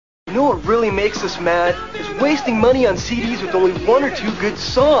know what really makes us mad? Is wasting money on CDs with only one or two good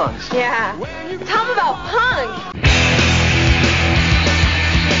songs. Yeah. Tell them about punk.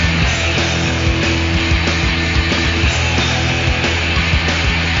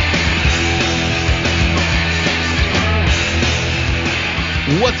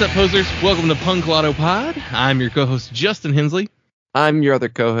 What's up, posers? Welcome to Punk Lotto Pod. I'm your co-host, Justin Hensley. I'm your other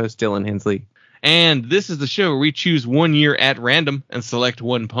co-host, Dylan Hensley. And this is the show where we choose 1 year at random and select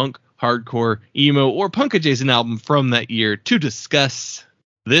one punk, hardcore, emo, or punk-adjacent album from that year to discuss.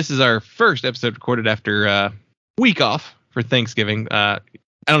 This is our first episode recorded after a week off for Thanksgiving. I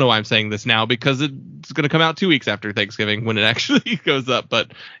don't know why I'm saying this now, because it's going to come out 2 weeks after Thanksgiving when it actually goes up.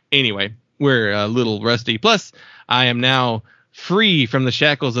 But anyway, we're a little rusty. Plus, I am now free from the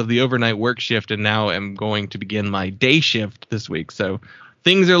shackles of the overnight work shift, and now am going to begin my day shift this week. So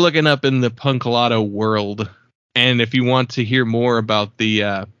things are looking up in the Punk Lotto world. And if you want to hear more about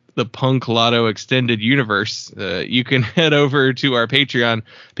the Punk Lotto extended universe, you can head over to our Patreon,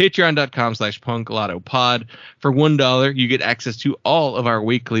 patreon.com/punklotto-pod. For $1, you get access to all of our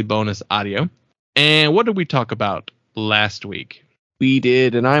weekly bonus audio. And what did we talk about last week? We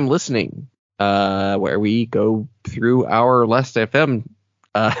did And I'm Listening, where we go through our Last FM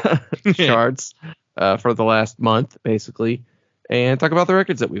charts for the last month, basically, and talk about the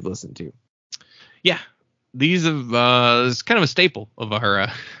records that we've listened to. Yeah, these have is kind of a staple of our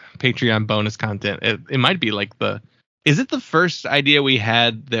Patreon bonus content. It might be like is it the first idea we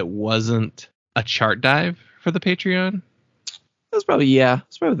had that wasn't a chart dive for the Patreon? That's probably,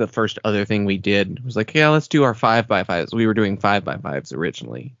 it's probably the first other thing we did. It was like, yeah, let's do our 5x5s. We were doing 5x5s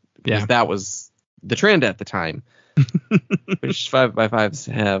originally, because that was the trend at the time. Which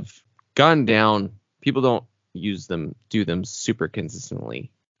 5x5s have gone down. People don't do them super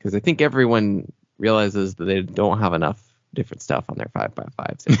consistently, because I think everyone realizes that they don't have enough different stuff on their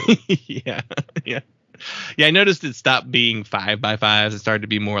 5x5s. Yeah. I noticed it stopped being 5x5s. It started to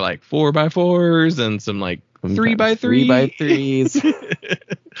be more like 4x4s and some like 3x3. 3x3s.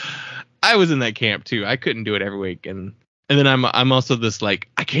 I was in that camp too. I couldn't do it every week, and then I'm also this like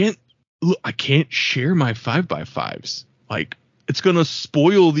I can't share my 5x5s. Like, it's gonna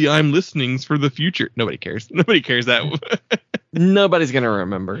spoil the I'm Listenings for the future. Nobody cares. Nobody cares that. Nobody's gonna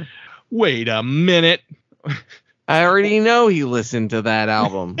remember. Wait a minute. I already know he listened to that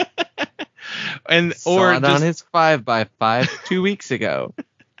album. On his 5x5 2 weeks ago.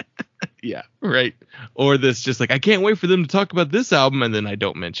 Yeah, right. Or this just like, I can't wait for them to talk about this album, and then I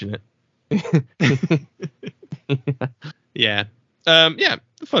don't mention it. Yeah.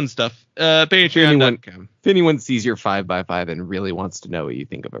 Fun stuff. Patreon.com. If anyone sees your 5x5 and really wants to know what you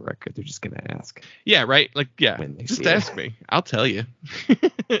think of a record, they're just gonna ask. Yeah, right. Like, yeah, just ask me. I'll tell you.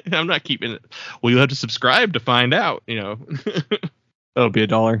 I'm not keeping it. Well, you'll have to subscribe to find out. That'll be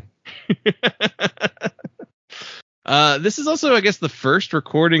 $1. This is also, I guess, the first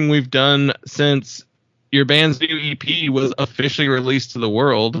recording we've done since your band's new EP was officially released to the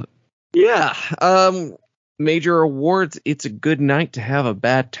world. Yeah. Major awards. It's a good night to have a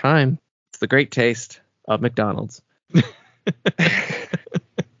bad time. It's the great taste of McDonald's.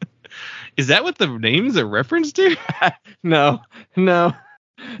 Is that what the name's a reference to? No.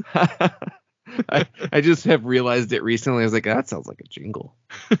 I just have realized it recently. I was like, that sounds like a jingle.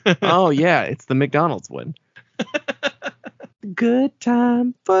 Oh yeah, it's the McDonald's one. Good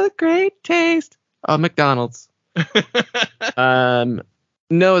time for the great taste of McDonald's. No,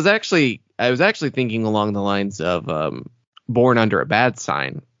 I was actually thinking along the lines of Born Under a Bad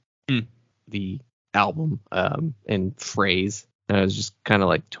Sign, the album and phrase. And I was just kind of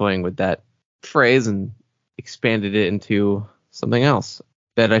like toying with that phrase and expanded it into something else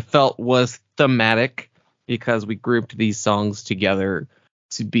that I felt was thematic, because we grouped these songs together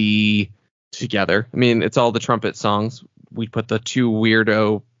to be together. I mean, it's all the trumpet songs. We put the two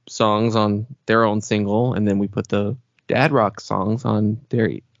weirdo songs on their own single, and then we put the dad rock songs on their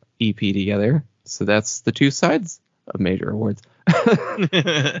EP together. So that's the two sides of Major Awards.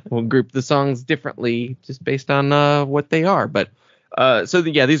 We'll group the songs differently just based on what they are. But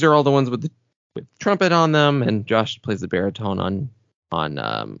these are all the ones with trumpet on them, and Josh plays the baritone on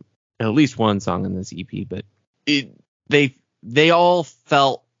at least one song in this EP. But they all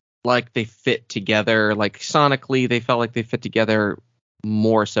felt like they fit together. Like sonically, they felt like they fit together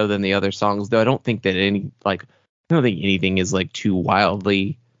more so than the other songs. Though I don't think anything is like too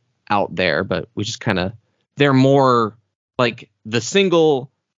wildly out there, but we just kind of, they're more like the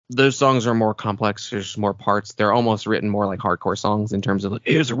single. Those songs are more complex. There's more parts. They're almost written more like hardcore songs in terms of like,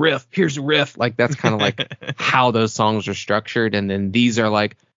 here's a riff. Like that's kind of like how those songs are structured. And then these are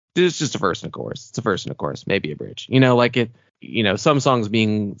like, it's just a verse and a chorus. It's a verse and a chorus, maybe a bridge. Like it. some songs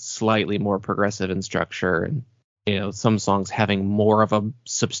being slightly more progressive in structure, and some songs having more of a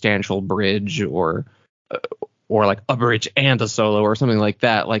substantial bridge or like a bridge and a solo or something like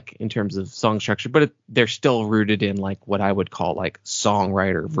that, like in terms of song structure, but they're still rooted in like what I would call like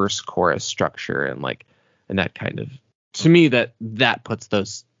songwriter verse chorus structure, and that kind of, to me, that puts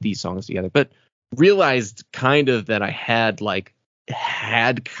these songs together. But realized kind of that I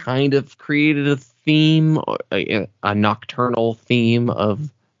had kind of created a theme, a nocturnal theme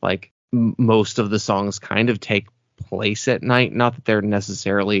of like most of the songs kind of take place at night. Not that they're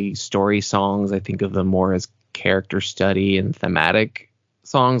necessarily story songs. I think of them more as character study and thematic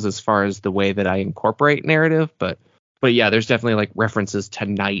songs as far as the way that I incorporate narrative. But yeah, there's definitely like references to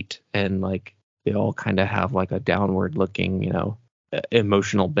night, and like they all kind of have like a downward looking,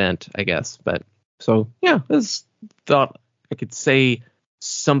 emotional bent, I guess. But so yeah, I just thought I could say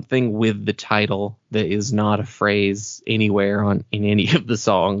something with the title that is not a phrase anywhere in any of the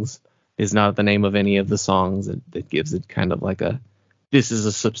songs, is not the name of any of the songs, that gives it kind of like this is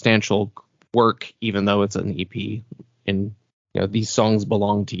a substantial work, even though it's an EP. And these songs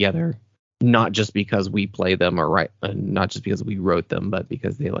belong together, not just because we play them not just because we wrote them, but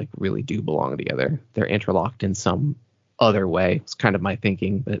because they like really do belong together. They're interlocked in some other way. It's kind of my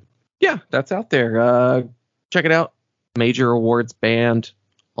thinking. But yeah, that's out there. Check it out. Major Awards Band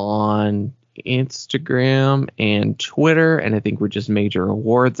on Instagram and Twitter, and I think we're just Major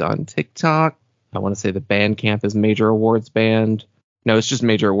Awards on TikTok. I want to say the Bandcamp is Major Awards Band. No, it's just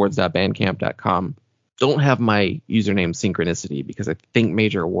majorawards.bandcamp.com. Don't have my username Synchronicity, because I think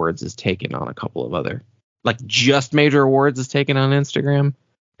Major Awards is taken on a couple of other, like just Major Awards is taken on Instagram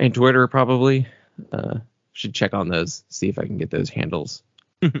and Twitter probably. Should check on those, see if I can get those handles.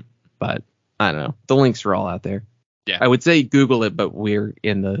 But I don't know. The links are all out there. Yeah, I would say Google it, but we're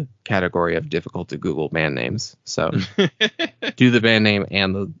in the category of difficult to Google band names. So do the band name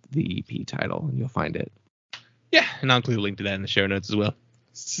and the EP title, and you'll find it. Yeah, and I'll include a link to that in the show notes as well.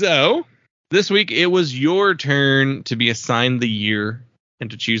 So this week it was your turn to be assigned the year and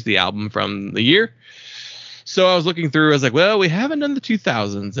to choose the album from the year. So I was looking through. I was like, well, we haven't done the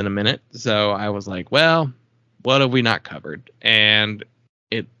 2000s in a minute. So I was like, well, what have we not covered? And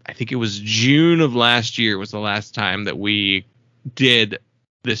I think it was June of last year was the last time that we did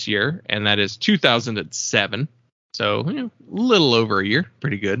this year, and that is 2007. So a little over a year.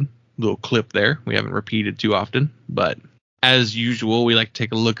 Pretty good little clip there. We haven't repeated too often, but as usual, we like to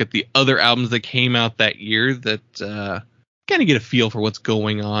take a look at the other albums that came out that year that kind of get a feel for what's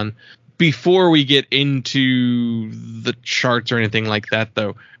going on. Before we get into the charts or anything like that,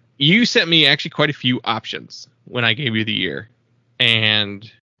 though, you sent me actually quite a few options when I gave you the year.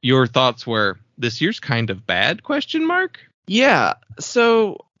 And your thoughts were, this year's kind of bad, ? Yeah.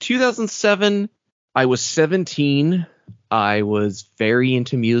 So 2007, I was 17. I was very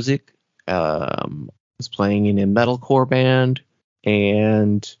into music. Was playing in a metalcore band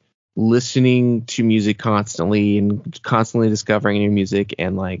and listening to music constantly and constantly discovering new music.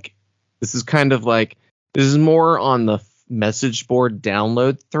 And like, this is more on the message board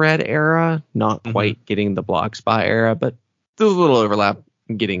download thread era, not quite getting the Blogspot era, but there's a little overlap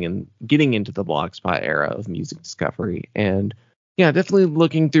in getting into the Blogspot era of music discovery. And yeah, definitely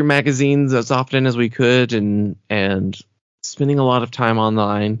looking through magazines as often as we could, and spending a lot of time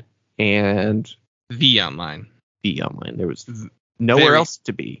online and online. There was nowhere else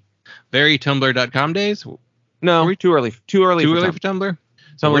to be. Very Tumblr.com days? No, too early. Too early for Tumblr.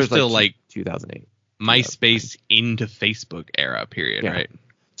 So we're still like 2008. MySpace into Facebook era period, right?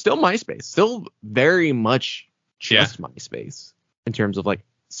 Still MySpace. Still very much just MySpace in terms of like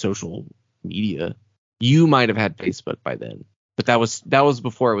social media. You might have had Facebook by then, but that was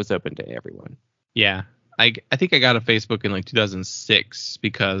before it was open to everyone. Yeah. I think I got a Facebook in like 2006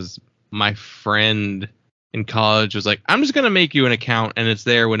 because my friend in college was like, I'm just going to make you an account and it's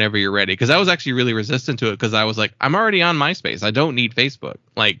there whenever you're ready. Because I was actually really resistant to it because I was like, I'm already on MySpace. I don't need Facebook.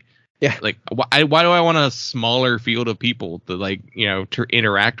 Like, yeah, like why do I want a smaller field of people to like, to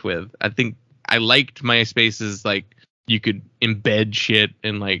interact with? I think I liked MySpace's like you could embed shit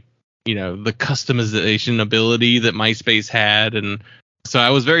and like, the customization ability that MySpace had. And so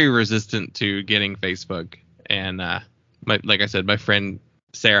I was very resistant to getting Facebook. And like I said, my friend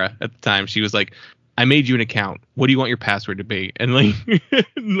Sarah at the time, she was like, I made you an account. What do you want your password to be? And like,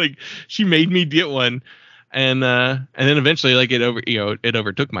 like she made me get one. And then eventually like it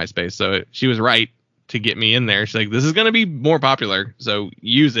overtook MySpace. So she was right to get me in there. She's like, this is going to be more popular. So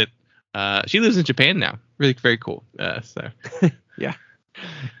use it. She lives in Japan now. Really very cool. So yeah.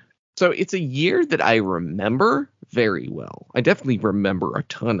 So it's a year that I remember very well. I definitely remember a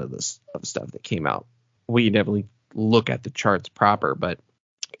ton of this stuff that came out. We definitely look at the charts proper. But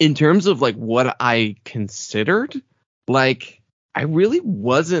in terms of like what I considered, like I really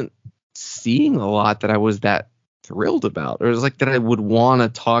wasn't seeing a lot that I was that thrilled about, or like that I would want to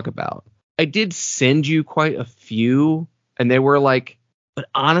talk about. I did send you quite a few, and they were like, but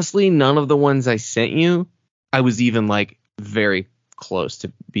honestly, none of the ones I sent you, I was even like very close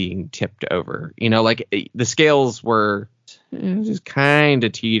to being tipped over. You know, like the scales were just kind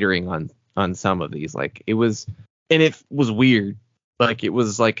of teetering on some of these. Like it was, and it was weird. Like it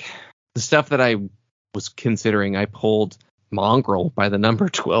was like the stuff that I was considering. I pulled Mongrel by the number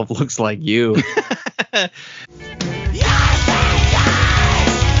 12 Looks Like You.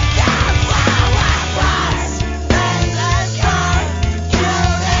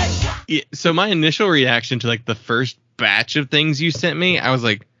 Yeah, so my initial reaction to like the first batch of things you sent me, I was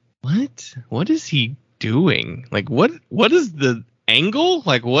like, what is he doing? Like what is the angle?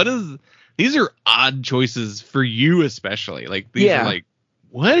 Like these are odd choices for you especially. Like these are like,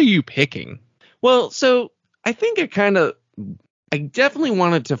 what are you picking? Well, so I think I definitely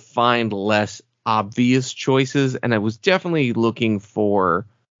wanted to find less obvious choices, and I was definitely looking for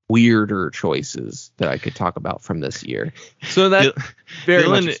weirder choices that I could talk about from this year. So that very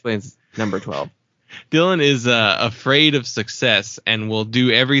much explains number 12. Dylan is afraid of success and will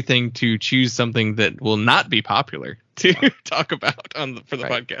do everything to choose something that will not be popular to talk about for the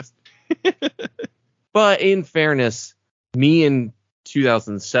podcast. But in fairness, me in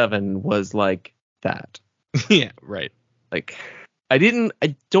 2007 was like that. Yeah, right. Like I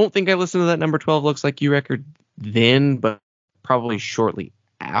don't think I listened to that number 12 Looks Like You record then, but probably shortly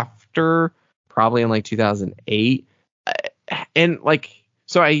after, probably in like 2008. And like,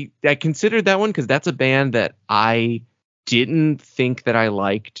 so I considered that one because that's a band that I didn't think that I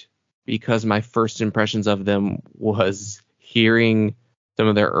liked, because my first impressions of them was hearing some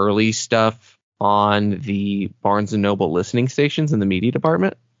of their early stuff on the Barnes & Noble listening stations in the media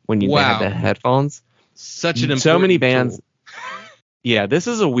department when they had the headphones. Such an important so many bands. tool. Yeah, this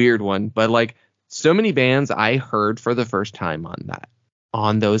is a weird one, but like so many bands I heard for the first time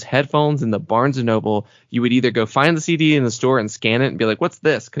on those headphones in the Barnes & Noble. You would either go find the CD in the store and scan it and be like, what's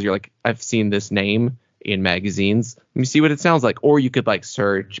this? Because you're like, I've seen this name in magazines. Let me see what it sounds like. Or you could like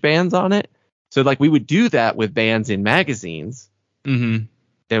search bands on it. So like we would do that with bands in magazines. Mm-hmm.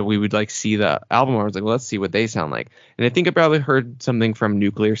 That we would like see the album. I was like, well, let's see what they sound like. And I think I probably heard something from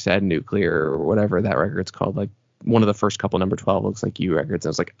Nuclear Said Nuclear or whatever that record's called. Like one of the first couple number 12 Looks Like You records. And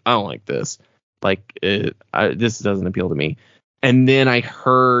I was like, I don't like this. Like this doesn't appeal to me. And then I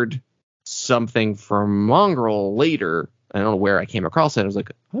heard something from Mongrel later. I don't know where I came across it. I was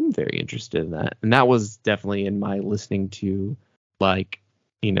like, I'm very interested in that. And that was definitely in my listening to, like,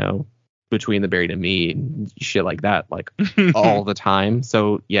 you know, Between the Buried and Me and shit like that, like all the time.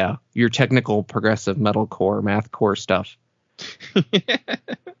 So yeah, your technical progressive metalcore, mathcore stuff.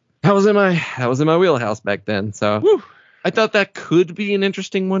 That was in my wheelhouse back then. So whew. I thought that could be an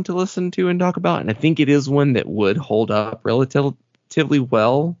interesting one to listen to and talk about. And I think it is one that would hold up relatively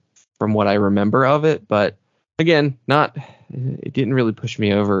well from what I remember of it. But again, it didn't really push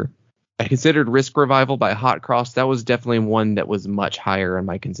me over. I considered Risk Revival by Hot Cross. That was definitely one that was much higher in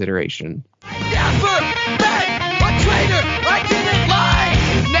my consideration. Never been a traitor, I didn't lie.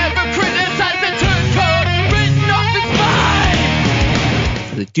 Never criticized the turncoat written off its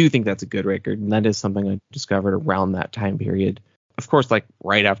spine. I do think that's a good record, and that is something I discovered around that time period. Of course, like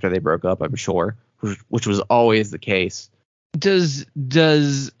right after they broke up, I'm sure, which was always the case. Does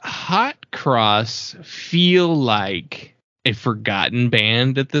Hot Cross feel like a forgotten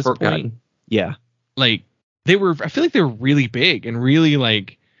band at this point? Yeah. Like I feel like they were really big and really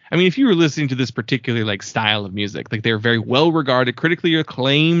like, I mean, if you were listening to this particular like style of music, like they're very well regarded, critically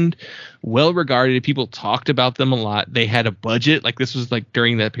acclaimed, well regarded. People talked about them a lot. They had a budget. Like this was like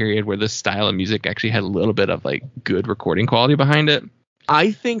during that period where this style of music actually had a little bit of like good recording quality behind it.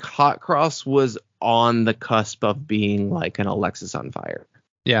 I think Hot Cross was on the cusp of being like an Alexis on Fire.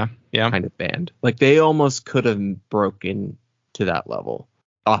 Yeah. Kind of band. Like they almost could have broken to that level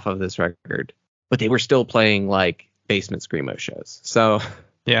off of this record, but they were still playing like basement screamo shows. So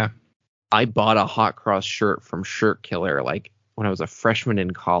yeah, I bought a Hot Cross shirt from Shirt Killer like when I was a freshman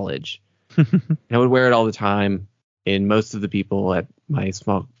in college. And I would wear it all the time. And most of the people at my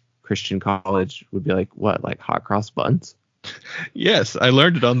small Christian college would be like, what, like Hot Cross buns? Yes, I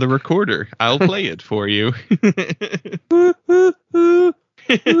learned it on the recorder. I'll play it for you.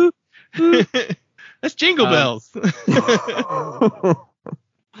 That's Jingle Bells.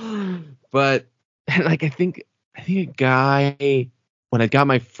 But like I think a guy, when I got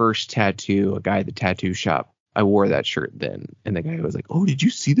my first tattoo, a guy at the tattoo shop, I wore that shirt then, and the guy was like, "Oh, did you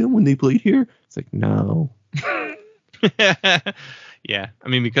see them when they played here?" It's like, no. Yeah, I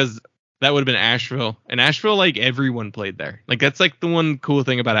mean, because that would have been Asheville, and Asheville, like, everyone played there. Like, that's like the one cool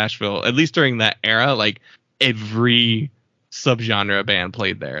thing about Asheville, at least during that era. Like, every subgenre band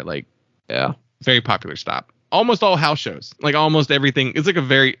played there. Like, Yeah. very popular stop. Almost all house shows, like almost everything. It's like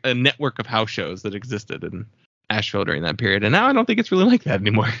a network of house shows that existed in Asheville during that period, and now I don't think it's really like that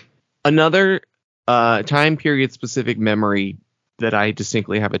anymore. Another time period specific memory that I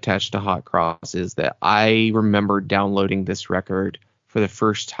distinctly have attached to Hot Cross is that I remember downloading this record for the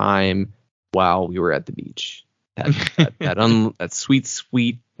first time while we were at the beach. That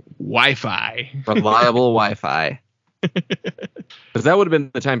sweet Wi-Fi, reliable Wi-Fi. Because that would have been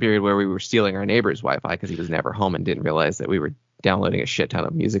the time period where we were stealing our neighbor's Wi-Fi because he was never home and didn't realize that we were downloading a shit ton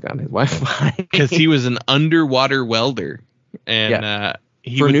of music on his Wi-Fi. Because he was an underwater welder, and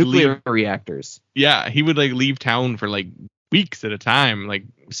he for would nuclear reactors. Yeah, he would like leave town for like weeks at a time, like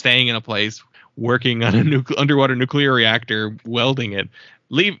staying in a place, working on a underwater nuclear reactor, welding it.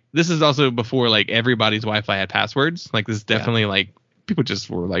 This is also before like everybody's Wi-Fi had passwords. Like this is definitely like people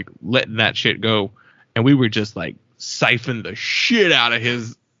just were like letting that shit go, and we were just like siphon the shit out of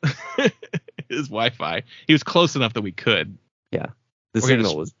his his Wi-Fi. He was close enough that we could. Yeah, the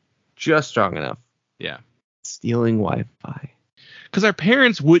signal was just strong enough. Yeah, stealing Wi-Fi. Because our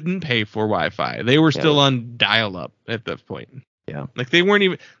parents wouldn't pay for Wi-Fi. They were still on dial-up at that point. Yeah. Like they weren't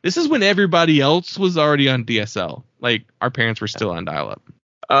even. This is when everybody else was already on DSL. Like our parents were still on dial-up.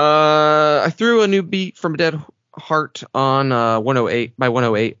 I threw a new beat from Dead Heart on 108 by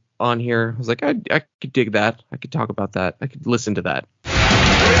 108 on here. I was like, I could dig that. I could talk about that. I could listen to that.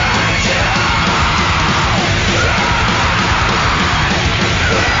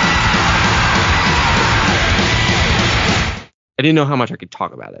 I didn't know how much I could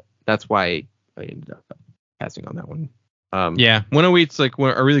talk about it. That's why I ended up passing on that one. Yeah, 108's like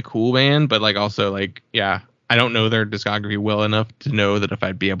a really cool band, but like also like, yeah, I don't know their discography well enough to know that if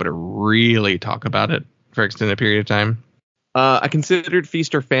I'd be able to really talk about it for an extended period of time. I considered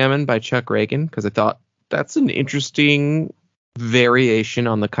Feast or Famine by Chuck Reagan because I thought that's an interesting variation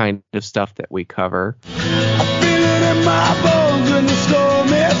on the kind of stuff that we cover. I feel it in my bones when the storm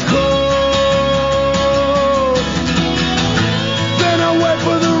is cold. Then I wait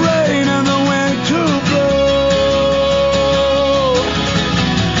for the rain and the wind to blow.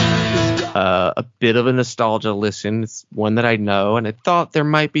 A bit of a nostalgia listen. It's one that I know, and I thought there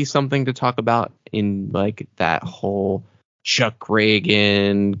might be something to talk about in like that whole Chuck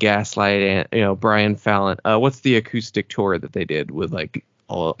Reagan, Gaslight, and Brian Fallon. What's the acoustic tour that they did with like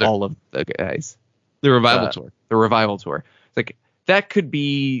all of the guys? The Revival Tour. The Revival Tour. It's like that could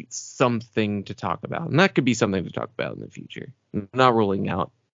be something to talk about, and that could be something to talk about in the future. I'm not ruling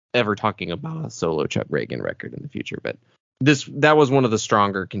out ever talking about a solo Chuck Reagan record in the future, but that was one of the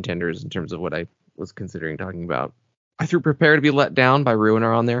stronger contenders in terms of what I was considering talking about. I threw Prepare to Be Let Down by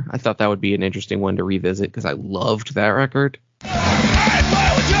Ruiner on there. I thought that would be an interesting one to revisit because I loved that record.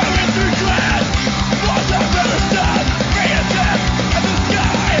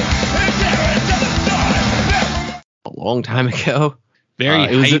 A long time ago. Very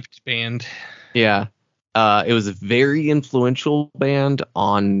hyped band. Yeah. It was a very influential band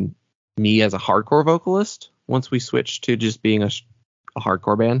on me as a hardcore vocalist once we switched to just being a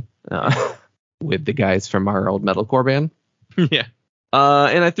hardcore band. With the guys from our old metalcore band. Yeah.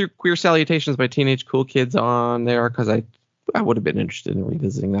 And I threw Queer Salutations by Teenage Cool Kids on there because I would have been interested in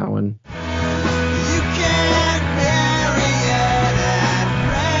revisiting that one. You can't bury it and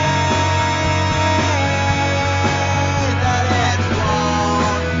pray that it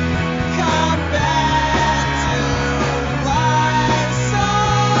won't come back to life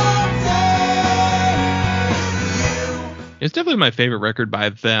someday. It's definitely my favorite record by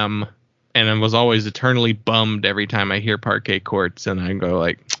them. And I was always eternally bummed every time I hear Parquet Courts, and I go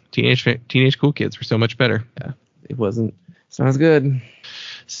like, Teenage Cool Kids were so much better. Yeah, it's not as good.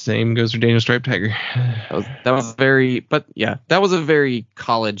 Same goes for Daniel Striped Tiger. That was a very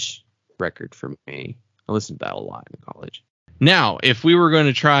college record for me. I listened to that a lot in college. Now, if we were going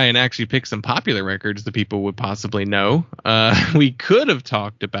to try and actually pick some popular records that people would possibly know, we could have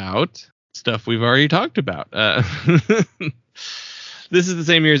talked about stuff we've already talked about. This is the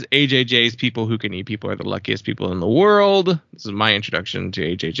same year as AJJ's People Who Can Eat People Are the Luckiest People in the World. This is my introduction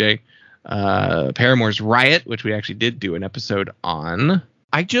to AJJ. Paramore's Riot, which we actually did do an episode on.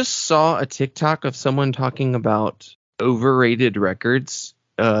 I just saw a TikTok of someone talking about overrated records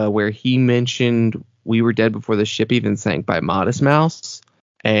where he mentioned We Were Dead Before the Ship Even Sank by Modest Mouse.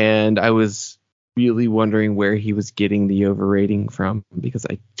 And I was really wondering where he was getting the overrating from because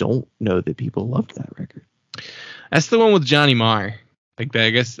I don't know that people loved that record. That's the one with Johnny Marr. Like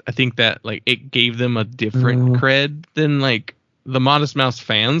I think that like it gave them a different cred than like the Modest Mouse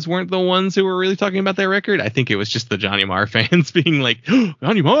fans weren't the ones who were really talking about that record. I think it was just the Johnny Marr fans being like, oh,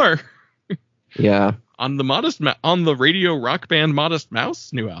 Johnny Marr. Yeah. On the radio rock band Modest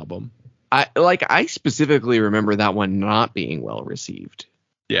Mouse new album. I specifically remember that one not being well received.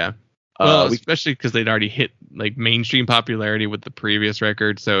 Yeah. Well, especially because they'd already hit like mainstream popularity with the previous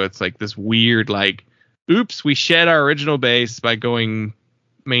record. So it's like this weird, like, oops, we shed our original base by going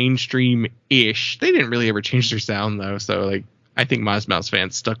mainstream-ish. They didn't really ever change their sound, though. So, like, I think Modest Mouse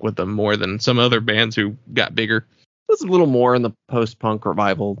fans stuck with them more than some other bands who got bigger. It was a little more in the post-punk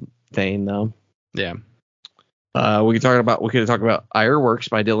revival vein, though. Yeah. We could talk about Ironworks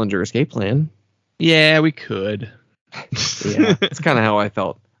by Dillinger Escape Plan. Yeah, we could. Yeah, that's kind of how I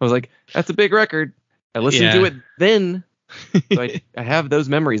felt. I was like, that's a big record. I listened to it then, so I have those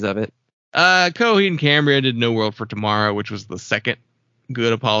memories of it. Coheed and Cambria did No World for Tomorrow, which was the second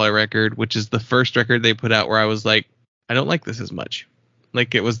good Apollo record, which is the first record they put out where I was like, I don't like this as much.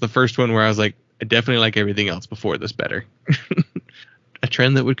 Like, it was the first one where I was like, I definitely like everything else before this better. A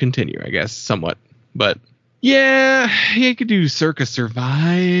trend that would continue, I guess, somewhat. But yeah, you could do Circa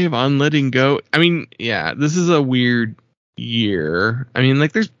Survive on Letting Go. I mean, yeah, this is a weird year. I mean,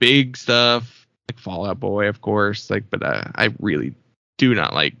 like, there's big stuff like Fall Out Boy, of course, like, but I really do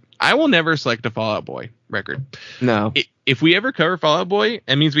not like. I will never select a Fall Out Boy record. No. If we ever cover Fall Out Boy,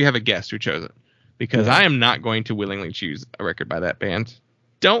 it means we have a guest who chose it, because I am not going to willingly choose a record by that band.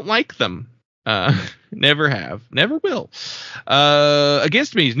 Don't like them. Never have, never will.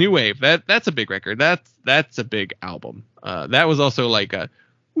 Against Me's New Wave. That's a big record. That's a big album. That was also like a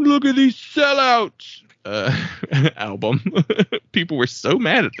look at these sellouts album. People were so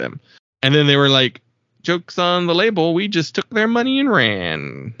mad at them, and then they were like, jokes on the label, we just took their money and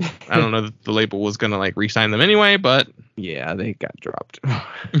ran. I don't know that the label was gonna like re-sign them anyway, but yeah, they got dropped.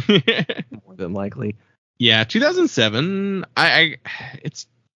 More than likely. Yeah, 2007. It's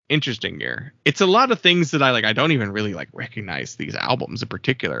interesting year. It's a lot of things that I don't even really like recognize these albums in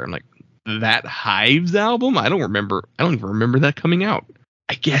particular. I'm like, that Hives album, I don't even remember that coming out.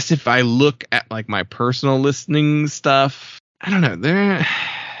 I guess if I look at like my personal listening stuff, I don't know.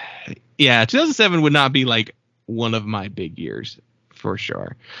 Yeah, 2007 would not be like one of my big years for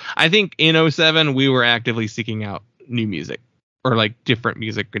sure. I think in 2007 we were actively seeking out new music, or like different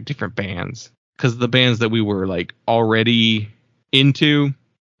music or different bands, because the bands that we were like already into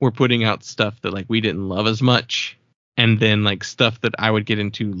were putting out stuff that like we didn't love as much, and then like stuff that I would get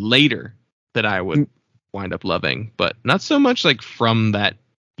into later that I would wind up loving, but not so much like from that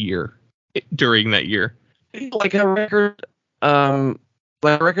year, during that year. Like a record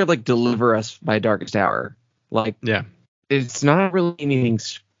like Deliver Us by Darkest Hour. Like, yeah, it's not really anything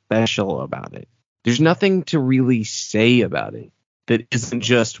special about it. There's nothing to really say about it that isn't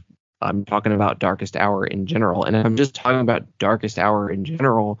just, I'm talking about Darkest Hour in general. And if I'm just talking about Darkest Hour in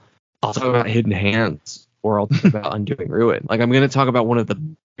general, I'll talk about Hidden Hands, or I'll talk about Undoing Ruin. Like, I'm going to talk about one of the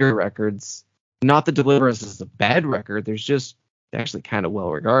bigger records. Not that Deliver Us is a bad record. There's just actually kind of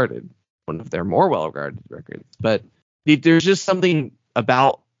well regarded. One of their more well regarded records. But there's just something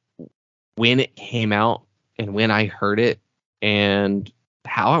about when it came out and when I heard it and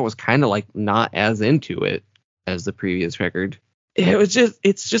how I was kind of like not as into it as the previous record. It's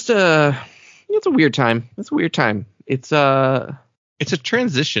a weird time. It's a weird time. It's a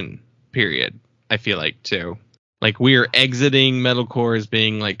transition period, I feel like, too. Like, we're exiting metalcore as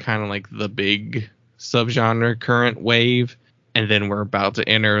being like kind of like the big subgenre current wave, and then we're about to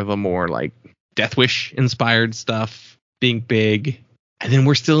enter the more like Deathwish inspired stuff being big. And then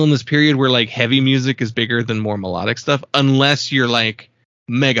we're still in this period where like heavy music is bigger than more melodic stuff, unless you're like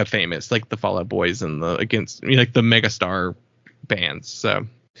mega famous, like the Fall Out Boys and the megastar bands. So,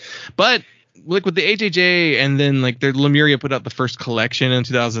 but like with the AJJ, and then like their Lemuria put out the first collection in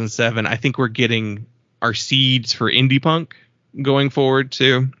 2007. I think we're getting our seeds for indie punk going forward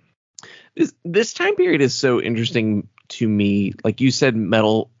too. This time period is so interesting to me. Like you said,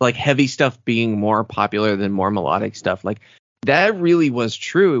 metal, like heavy stuff being more popular than more melodic stuff. Like, that really was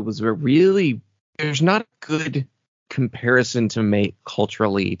true. It was there's not a good comparison to make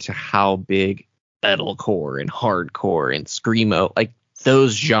culturally to how big metalcore and hardcore and screamo, like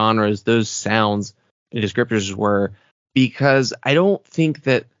those genres, those sounds and descriptors were, because I don't think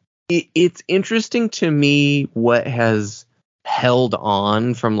that it's interesting to me what has held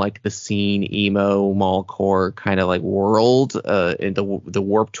on from like the scene emo mallcore kind of like world, in the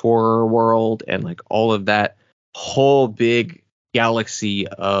Warped Tour world, and like all of that whole big galaxy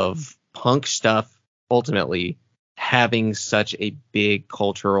of punk stuff ultimately having such a big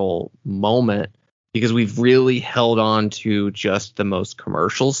cultural moment. because we've really held on to just the most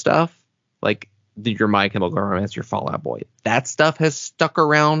commercial stuff, like your My Chemical Romance, your Fall Out Boy. That stuff has stuck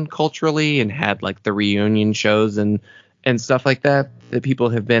around culturally and had like the reunion shows and stuff like that people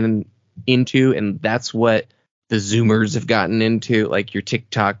have been into, and that's what the Zoomers have gotten into, like your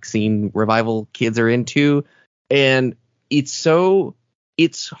TikTok scene revival kids are into. And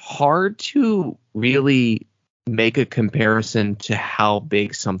it's hard to really make a comparison to how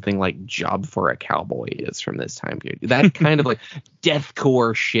big something like Job for a Cowboy is from this time period. That kind of like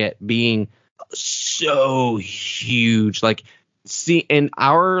deathcore shit being so huge. Like, see, in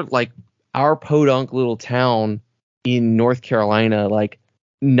our podunk little town in North Carolina, like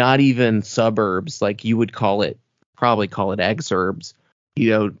not even suburbs, like you would probably call it exurbs.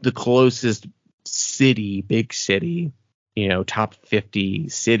 The closest city, big city, top 50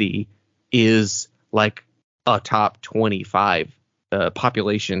 city is like a top 25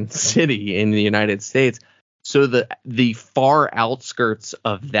 population city in the United States. So the far outskirts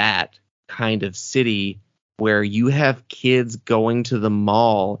of that kind of city, where you have kids going to the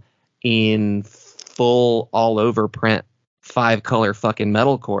mall in full all over print 5-color fucking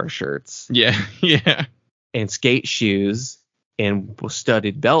metalcore shirts, yeah, and skate shoes and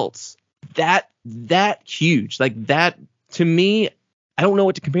studded belts, that huge, like that, to me, I don't know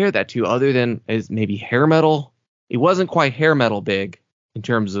what to compare that to other than as maybe hair metal. It wasn't quite hair metal big in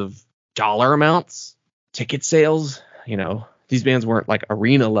terms of dollar amounts, ticket sales. These bands weren't like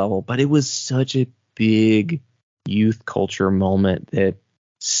arena level, but it was such a big youth culture moment that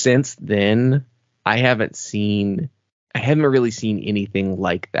since then I haven't really seen anything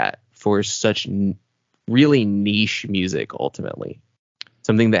like that for such really niche music. Ultimately,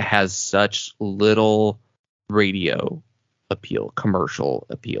 something that has such little radio appeal, commercial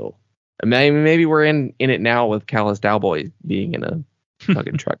appeal. I mean, maybe we're in it now with Callous Cowboy being in a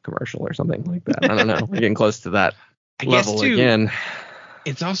fucking truck commercial or something like that. I don't know. We're getting close to that level too, again.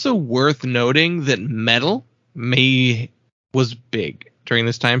 It's also worth noting that metal was big during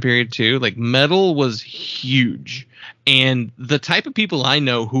this time period too. Like, metal was huge, and the type of people I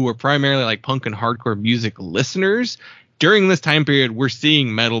know who were primarily like punk and hardcore music listeners during this time period were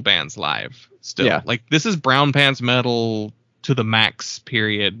seeing metal bands live still. Yeah. Like, this is brown pants metal to the max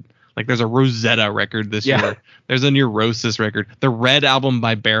period. Like, there's a Rosetta record this year. There's a Neurosis record. The Red album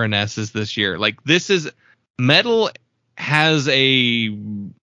by Baroness is this year. Like, this is metal has a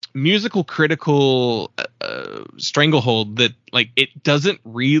musical critical stranglehold that like it doesn't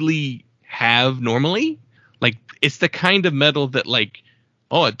really have normally. Like, it's the kind of metal that like,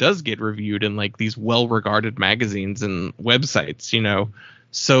 oh, it does get reviewed in like these well-regarded magazines and websites,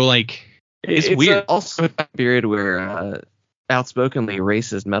 so like it's weird. Also a period where outspokenly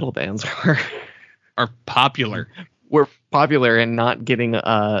racist metal bands are popular. Were popular and not getting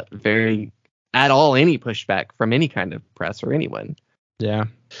any pushback from any kind of press or anyone. Yeah.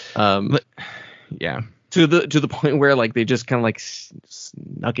 Yeah. To the point where like they just kind of like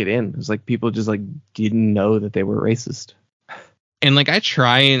snuck it in. It was like people just like didn't know that they were racist. And like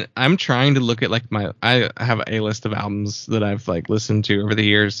I'm trying to look at like I have a list of albums that I've like listened to over the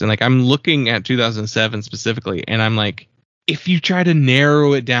years, and like I'm looking at 2007 specifically, and I'm like, if you try to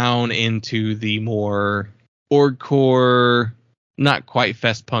narrow it down into the more orgcore, not quite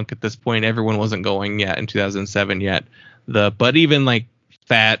fest punk at this point, everyone wasn't going yet in 2007 yet. But even like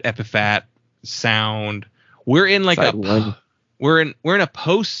Fat, Epiphat, Sound, we're in like we're in a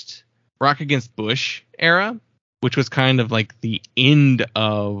post Rock Against Bush era, which was kind of like the end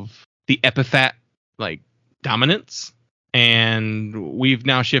of the Epiphat like dominance, and we've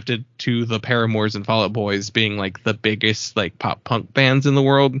now shifted to the Paramours and Fall Out Boys being like the biggest like pop punk bands in the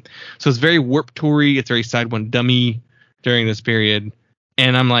world. So it's very Warped Toury, it's very Side One Dummy during this period,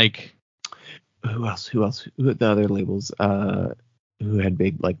 and I'm like, who else? Who the other labels? Who had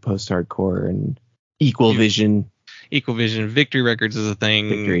big like post hardcore and Equal Vision? Victory Records is a thing.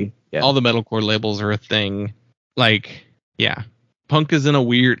 Victory. Yeah. All the metalcore labels are a thing. Like, yeah, punk is in a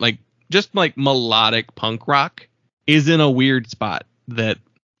weird, like, just like melodic punk rock is in a weird spot that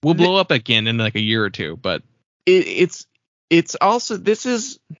will blow up again in like a year or two. But it's also, this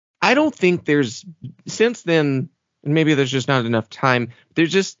is, I don't think there's, since then, maybe there's just not enough time.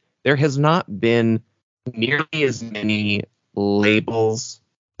 There has not been nearly as many labels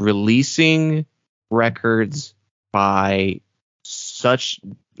releasing records by such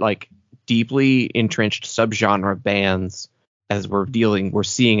like deeply entrenched subgenre bands as we're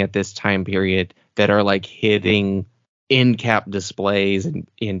seeing at this time period that are like hitting end cap displays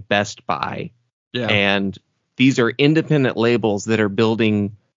in Best Buy. Yeah. And these are independent labels that are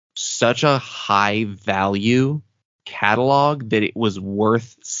building such a high value catalog that it was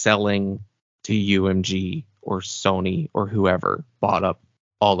worth selling to UMG or Sony or whoever bought up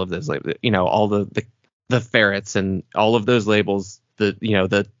all of those labels, all the ferrets and all of those labels, the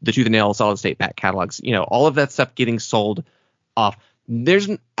Tooth and Nail solid state back catalogs, all of that stuff getting sold off.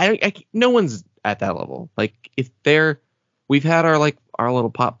 No one's at that level. Like we've had our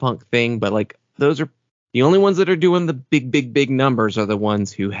little pop punk thing, but like those are the only ones that are doing the big numbers are the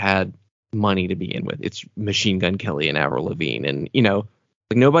ones who had money to begin with. It's Machine Gun Kelly and Avril Lavigne, and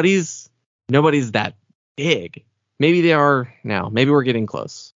like nobody's that big. Maybe they are now. Maybe we're getting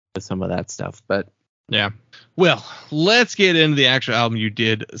close to some of that stuff, but yeah. Well, let's get into the actual album you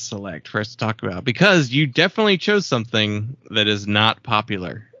did select for us to talk about, because you definitely chose something that is not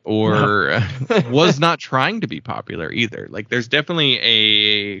popular or was not trying to be popular either. Like there's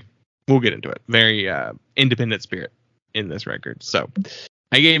definitely we'll get into it, very independent spirit in this record. So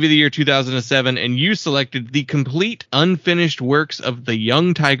I gave you the year 2007, and you selected the complete unfinished works of the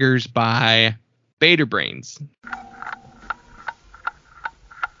Young Tigers by Baader Brains.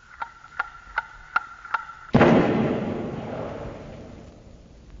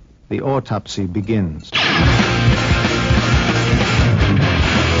 The autopsy begins.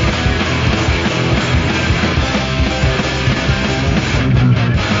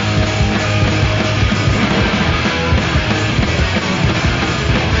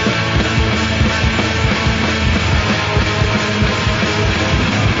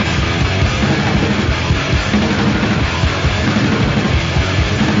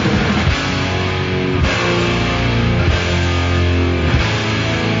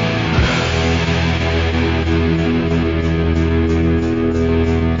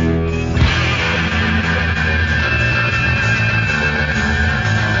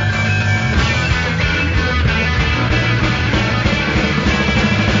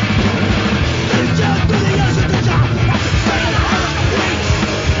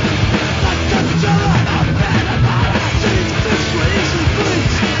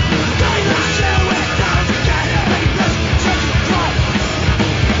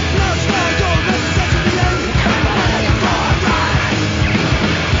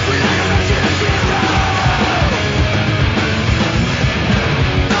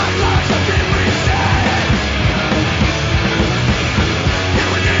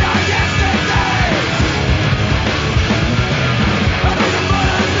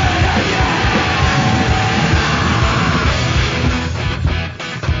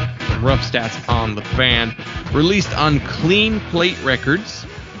 Stats on the band. Released on Clean Plate Records,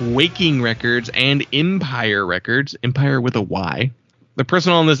 Waking Records, and Empire Records. Empire with a Y. The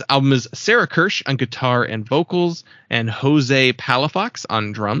personnel on this album is Sarah Kirsch on guitar and vocals, and Jose Palafox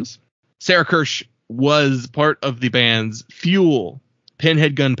on drums. Sarah Kirsch was part of the bands Fuel,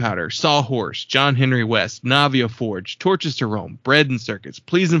 Pinhead Gunpowder, Sawhorse, John Henry West, Navia Forge, Torches to Rome, Bread and Circuits,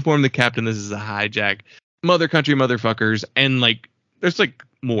 Please Inform the Captain This is a Hijack, Mother Country Motherfuckers, and there's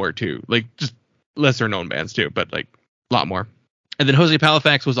more too, just lesser known bands too, but a lot more. And then Jose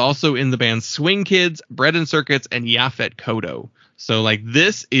Palafox was also in the bands Swing Kids, Bread and Circuits, and Yaphet Kotto. So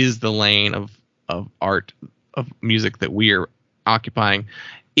this is the lane of art, of music that we are occupying.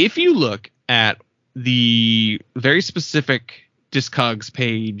 If you look at the very specific Discogs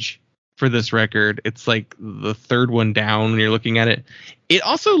page for this record, it's the third one down when you're looking at it. It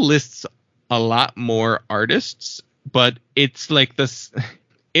also lists a lot more artists, but it's this.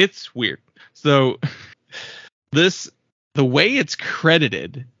 It's weird. So the way it's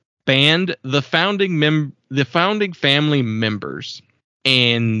credited, band, the founding family members,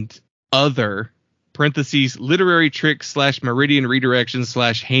 and other parentheses literary tricks / meridian redirection /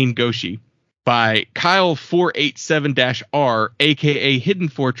 Hain Goshi by Kyle 487-R, aka Hidden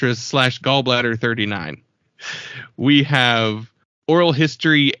Fortress / Gallbladder 39. We have Oral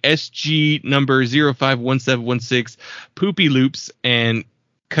History SG number 051716, Poopy Loops, and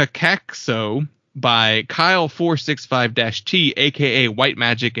Kakaxo by Kyle 465-T, aka White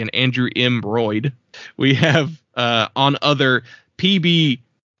Magic, and Andrew M. Royd. We have on other PB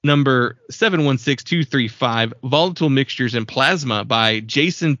number 716235, Volatile Mixtures and Plasma by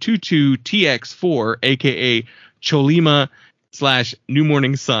Jason 22TX4, aka Cholima / New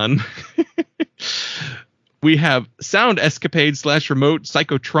Morning Sun. We have Sound Escapade / Remote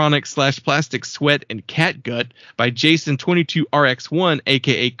Psychotronic / Plastic Sweat and Catgut by Jason 22RX1,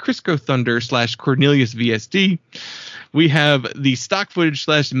 aka Crisco Thunder / Cornelius VSD. We have the Stock Footage /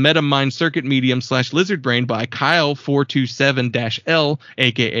 Metamind Circuit Medium / Lizard Brain by Kyle 427-L,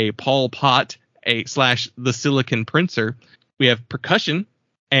 aka Paul Pot / The Silicon Princer. We have Percussion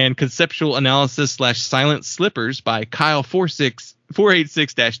and Conceptual Analysis / Silent Slippers by Kyle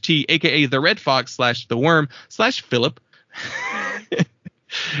 486-T, aka The Red Fox / The Worm / Philip.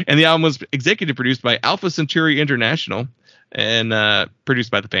 And the album was executive produced by Alpha Centauri International and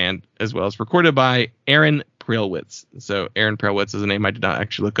produced by the band, as well as recorded by Aaron Prelwitz. So Aaron Prelwitz is a name I did not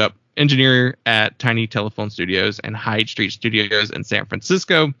actually look up. Engineer at Tiny Telephone Studios and Hyde Street Studios in San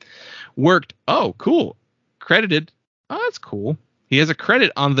Francisco. Worked, credited. Oh, that's cool. He has a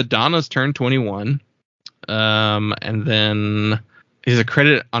credit on The Donnas Turn 21. And then he has a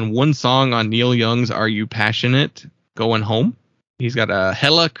credit on one song on Neil Young's Are You Passionate? Going Home. He's got a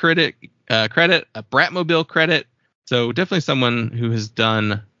Hella credit, a Bratmobile credit. So definitely someone who has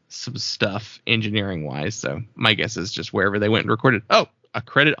done some stuff engineering wise. So my guess is just wherever they went and recorded. Oh, a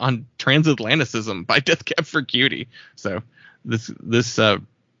credit on Transatlanticism by Death Cab for Cutie. So this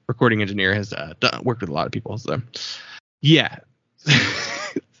recording engineer has worked with a lot of people. So yeah.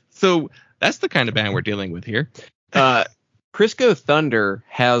 So that's the kind of band we're dealing with here. Crisco Thunder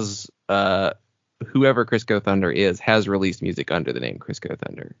has whoever Crisco Thunder is has released music under the name Crisco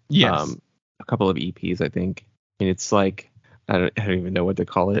Thunder. Yes. A couple of EPs, I think. And it's like I don't even know what to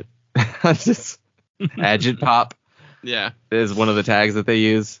call it. It's just Agit Pop. Yeah. Is one of the tags that they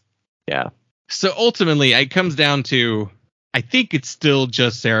use. Yeah. So ultimately, it comes down to, I think it's still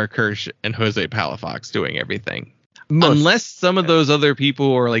just Sarah Kirsch and Jose Palafox doing everything. Unless some of those other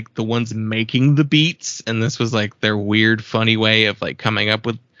people are like the ones making the beats, and this was like their weird, funny way of like coming up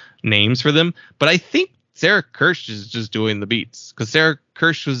with names for them. But I think Sarah Kirsch is just doing the beats, because Sarah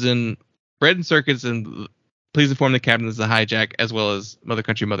Kirsch was in Bread and Circuits and Please Inform the Captain as the Hijack, as well as Mother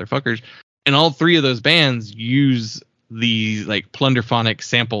Country Motherfuckers. And all three of those bands use the like plunderphonic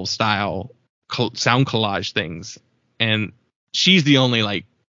sample style sound collage things. And she's the only like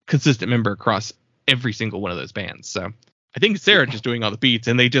consistent member across every single one of those bands. So I think Sarah just doing all the beats,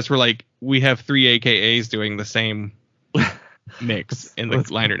 and they just were like, we have 3 AKAs doing the same mix in the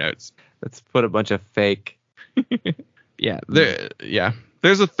liner notes. Let's put a bunch of fake.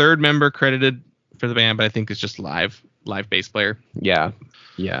 There's a third member credited for the band, but I think it's just live bass player. Yeah.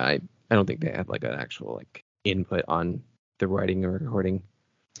 I don't think they had like an actual like input on the writing or recording.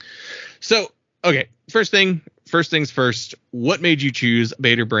 So, okay, first things first. What made you choose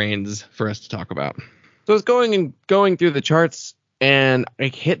Baader Brains for us to talk about? So I was going through the charts, and I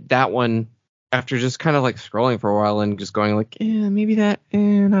hit that one after just kind of like scrolling for a while and just going like, maybe that,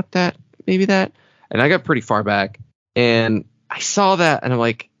 not that, maybe that. And I got pretty far back, and I saw that, and I'm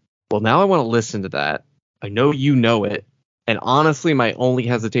like, well, now I want to listen to that. I know you know it. And honestly, my only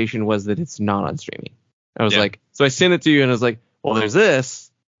hesitation was that it's not on streaming. I was like, so I sent it to you, and I was like, well, there's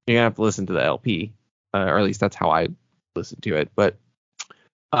this. You're going to have to listen to the LP. Or at least that's how I listened to it. But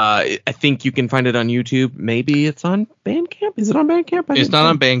I think you can find it on YouTube. Maybe it's on Bandcamp. Is it on Bandcamp? It's not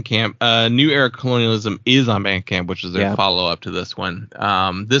on Bandcamp. New Era Colonialism is on Bandcamp, which is their follow-up to this one.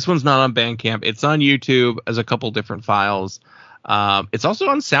 This one's not on Bandcamp. It's on YouTube as a couple different files. It's also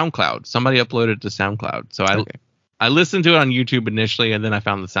on SoundCloud. Somebody uploaded it to SoundCloud. So I listened to it on YouTube initially, and then I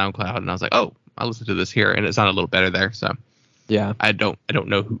found the SoundCloud, and I was like, oh, I'll listen to this here, and it sounded a little better there. So yeah, I don't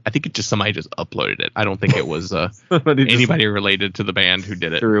know who. I think it just somebody just uploaded it. I don't think it was anybody related to the band who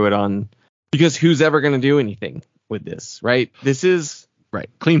did it. Threw it on, because who's ever going to do anything with this, right? This is right.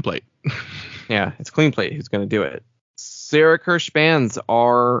 Clean plate. Yeah, it's Clean Plate who's going to do it. Sarah Kirsch bands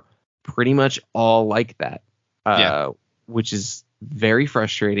are pretty much all like that, which is very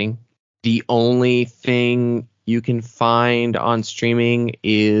frustrating. The only thing you can find on streaming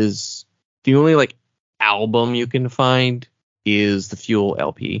is the only like album you can find is the Fuel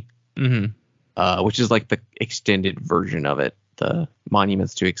LP, which is like the extended version of it, the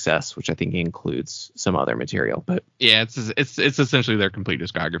Monuments to Excess, which I think includes some other material. But yeah, it's essentially their complete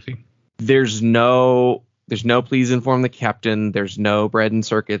discography. There's no Please Inform the Captain. There's no Bread and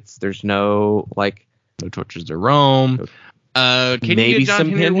Circuits. There's no like No Tortures to Rome. Can maybe you get John some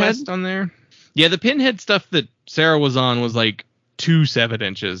Henry Pinhead West on there? Yeah, the Pinhead stuff that Sarah was on was like 2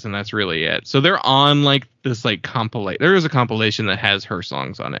 7-inches, and that's really it. So they're on like this like compilation. There is a compilation that has her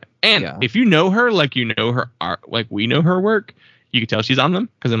songs on it. And if you know her, like you know her art, like we know her work, you can tell she's on them,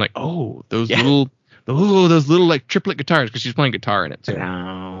 because I'm like, oh, those little like triplet guitars, because she's playing guitar in it too.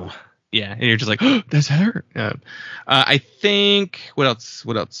 No. Yeah, and you're just like, oh, that's her. I think what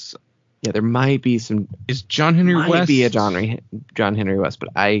else? Yeah, there might be some. Is John Henry West? Might be a John Henry West, but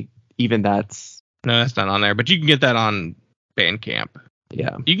that's not on there. But you can get that on Bandcamp.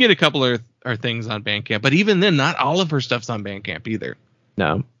 Yeah, you get a couple of things on Bandcamp, but even then, not all of her stuff's on Bandcamp either.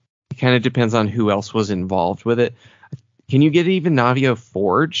 No, it kind of depends on who else was involved with it. Can you get even Navio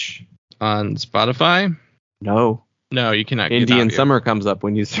Forge on Spotify? No, you cannot. Indian Summer comes up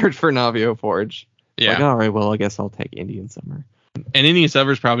when you search for Navio Forge. Yeah. Like, all right, well, I guess I'll take Indian Summer. And Indian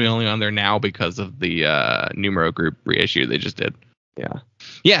Summer's probably only on there now because of the Numero Group reissue they just did. Yeah.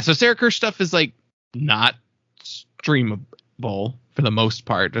 Yeah, so Sarah Kirsch stuff is like not streamable for the most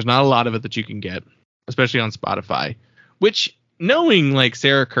part. There's not a lot of it that you can get, especially on Spotify, which knowing like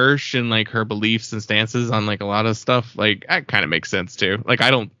Sarah Kirsch and like her beliefs and stances on like a lot of stuff, like that kind of makes sense too. Like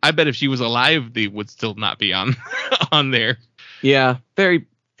I bet if she was alive, they would still not be on on there. Yeah, very,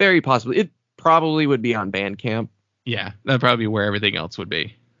 very possibly. It probably would be on Bandcamp. Yeah, that'd probably be where everything else would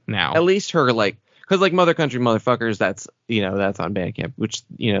be now. At least her like, because like Mother Country Motherfuckers, that's that's on Bandcamp, which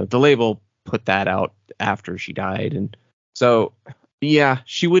the label put that out after she died, and so yeah,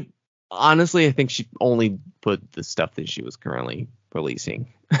 she would. Honestly, I think she only put the stuff that she was currently releasing.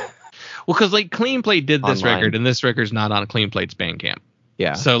 Well, because like Clean Plate did this Online. record, and this record's not on Clean Plate's Bandcamp.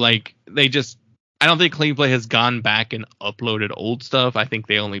 Yeah. So like I don't think Clean Plate has gone back and uploaded old stuff. I think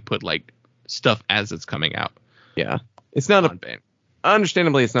they only put like stuff as it's coming out. Yeah. It's not on Band.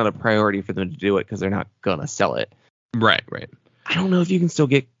 Understandably, it's not a priority for them to do it because they're not gonna sell it. Right. I don't know if you can still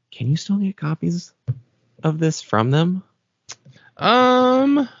get. Can you still get copies of this from them?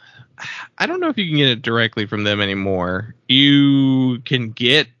 I don't know if you can get it directly from them anymore. You can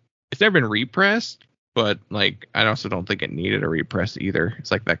get, it's never been repressed, but like I also don't think it needed a repress either. It's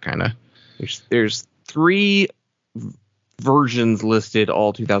like that kind of. There's 3 versions listed,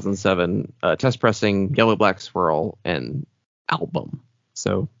 all 2007, test pressing, Yellow Black Swirl, and album.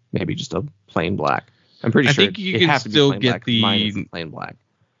 So maybe just a plain black. I'm pretty sure I think you can still get the plain black.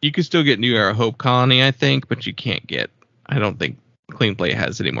 You can still get New Era Hope Colony, I think, but you can't get. I don't think Clean Plate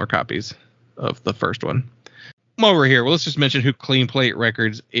has any more copies of the first one. While we're here, well, let's just mention who Clean Plate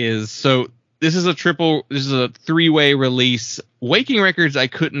Records is. So this is a 3-way release. Waking Records, I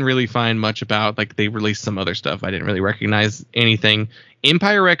couldn't really find much about. Like they released some other stuff. I didn't really recognize anything.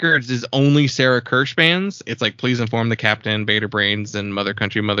 Empire Records is only Sarah Kirsch bands. It's like Please Inform the Captain, Baader Brains, and Mother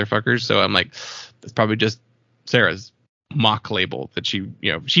Country Motherfuckers. So I'm like, that's probably just Sarah's mock label that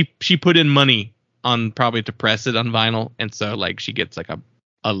she put in money on probably to press it on vinyl, and so like she gets like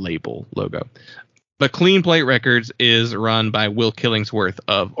a label logo. But Clean Plate Records is run by Will Killingsworth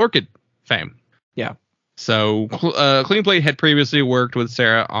of Orchid fame. Yeah. So Clean Plate had previously worked with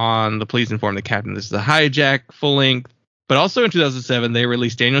Sarah on the Please Inform the Captain. This is a Hijack full length, but also in 2007 they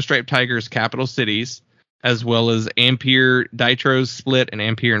released Daniel Stripe Tiger's Capital Cities, as well as Ampere Ditro's Split and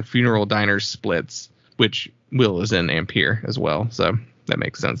Ampere and Funeral Diners splits, which Will is in Ampere as well, so that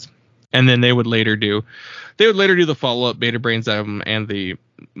makes sense. And then they would later do the follow-up Baader Brains album and the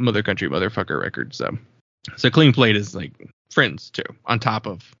Mother Country Motherfucker record. So Clean Plate is like friends too, on top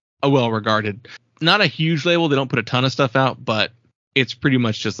of a well-regarded, not a huge label. They don't put a ton of stuff out, but it's pretty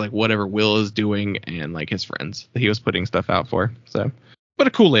much just like whatever Will is doing and like his friends that he was putting stuff out for. So, but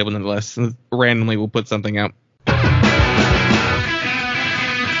a cool label nonetheless. Randomly we'll put something out.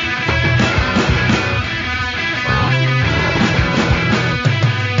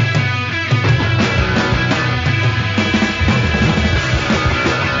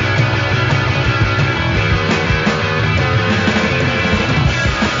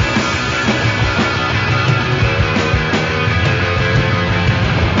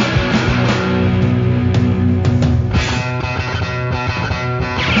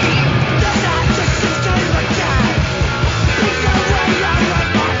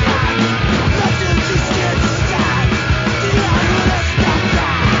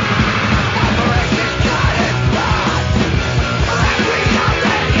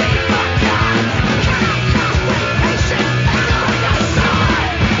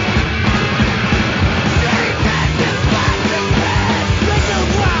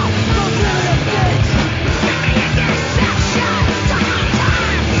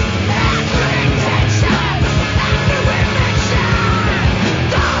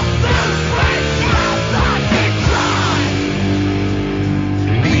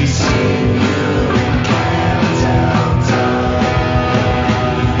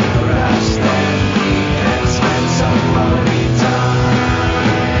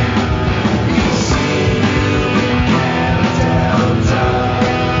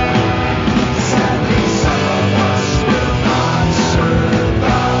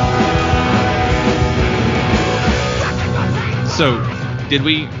 So did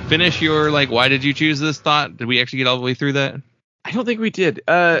we finish your like why did you choose this thought? Did we actually get all the way through that? I don't think we did.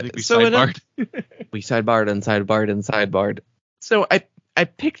 I think we sidebarred. We sidebarred and sidebarred and sidebarred. So I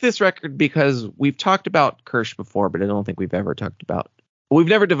picked this record because we've talked about Kirsch before, but I don't think we've ever talked about. We've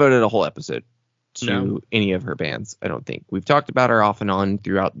never devoted a whole episode to any of her bands. I don't think we've talked about her off and on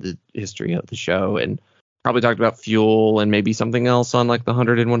throughout the history of the show, and probably talked about Fuel and maybe something else on like the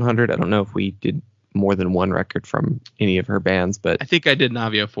 100 and 100. I don't know if we did more than one record from any of her bands, but I think I did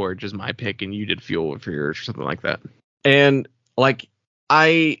Navia Forge as my pick, and you did Fuel for yours or something like that. And like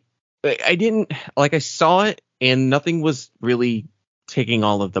I didn't like, I saw it and nothing was really ticking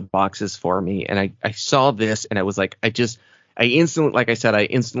all of the boxes for me. And I saw this and I was like, I instantly, like I said, I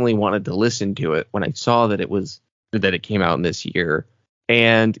instantly wanted to listen to it when I saw that it came out in this year.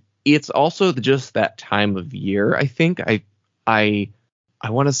 And it's also just that time of year. I think I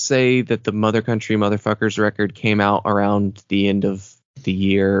want to say that the Mother Country Motherfuckers record came out around the end of the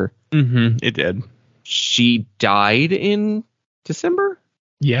year. Mm-hmm, it did. She died in December.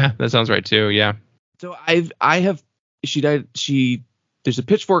 Yeah, that sounds right too. Yeah. So she died. There's a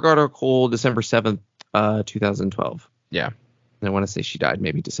Pitchfork article December 7th, 2012. Yeah. And I want to say she died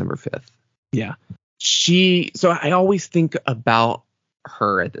maybe December 5th. Yeah. So I always think about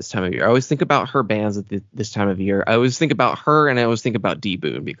her at this time of year. I always think about her bands at this time of year. I always think about her and I always think about D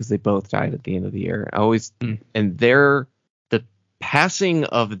Boon because they both died at the end of the year. And the passing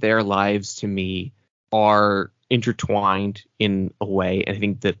of their lives to me are intertwined in a way. And I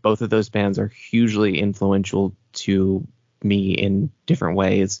think that both of those bands are hugely influential to me in different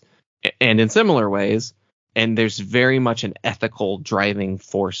ways and in similar ways. And there's very much an ethical driving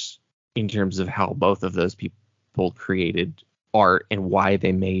force in terms of how both of those people created art and why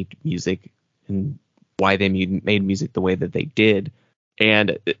they made music and why they made music the way that they did.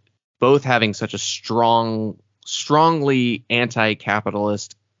 And both having such a strongly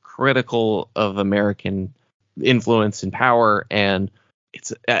anti-capitalist, critical of American influence and power. And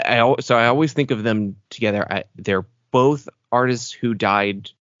I always think of them together. They're both artists who died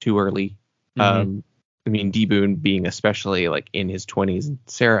too early. Mm-hmm. I mean, D Boon being especially like in his 20s, and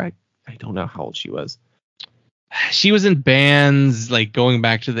Sarah, I don't know how old she was. She was in bands like going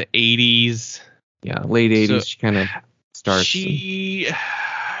back to the 80s. Yeah, late 80s. So she kind of starts.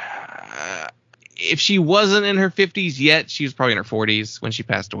 If she wasn't in her 50s yet, she was probably in her 40s when she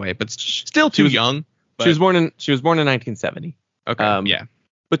passed away, but still too young. But... She was born in 1970. Okay. Yeah.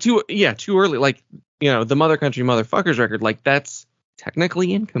 But too early. Like, the Mother Country Motherfuckers record, like that's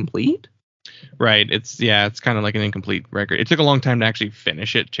technically incomplete. Right. It's kind of like an incomplete record. It took a long time to actually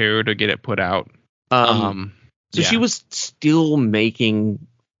finish it too, to get it put out. So she was still making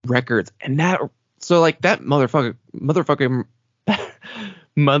records, and that motherfucker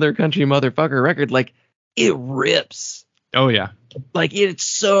Mother Country Motherfucker record, like it rips. Oh yeah. Like it's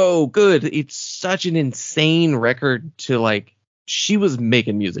so good. It's such an insane record to like. She was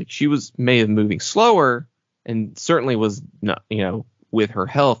making music. She was moving slower, and certainly was not, with her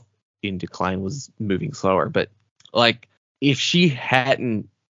health in decline, was moving slower. But like, if she hadn't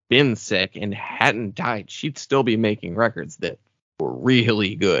been sick and hadn't died, she'd still be making records that were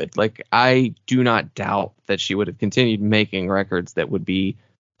really good. Like, I do not doubt that she would have continued making records that would be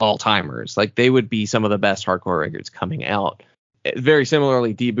all-timers. Like, they would be some of the best hardcore records coming out. Very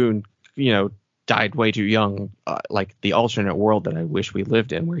similarly, D Boon, died way too young, like the alternate world that I wish we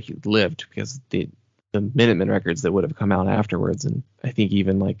lived in, where he lived, because the Minutemen records that would have come out afterwards, and I think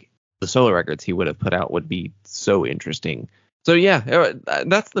even like the solo records he would have put out would be so interesting. So yeah,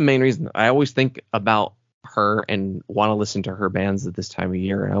 that's the main reason. I always think about her and want to listen to her bands at this time of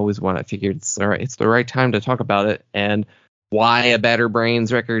year, and I always figured it's the right time to talk about it. And why a Baader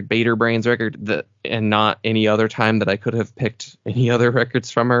Brains record, and not any other time that I could have picked any other records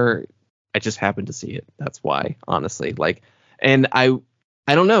from her. I just happened to see it. That's why, honestly. Like, and I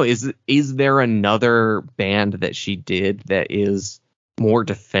don't know. Is there another band that she did that is more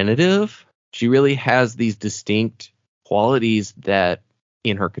definitive? She really has these distinct qualities that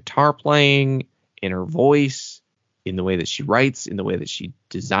in her guitar playing, in her voice, in the way that she writes, in the way that she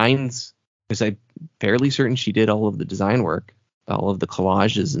designs. Because I'm fairly certain she did all of the design work, all of the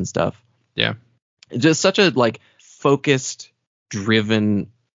collages and stuff. Yeah. Just such a like focused, driven,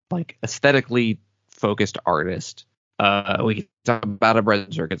 like aesthetically focused artist. We could talk about a Baader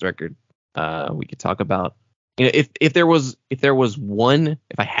Brains record. We could talk about, if there was one,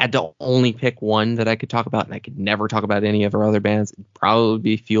 if I had to only pick one that I could talk about, and I could never talk about any of her other bands, it'd probably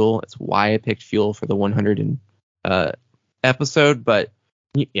be Fuel. It's why I picked Fuel for the 100 episode. But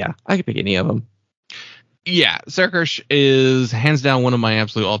yeah, I could pick any of them. Yeah, Sarah Kirsch is hands down one of my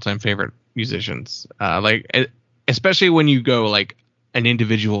absolute all-time favorite musicians. Especially when you go like an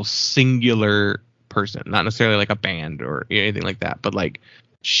individual singular person, not necessarily like a band or anything like that, but like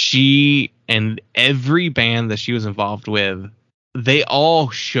she and every band that she was involved with, they all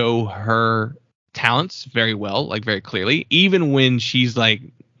show her talents very well, like very clearly, even when she's like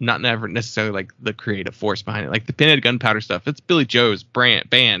not never necessarily like the creative force behind it. Like the Pinhead Gunpowder stuff, it's Billy Joe's band,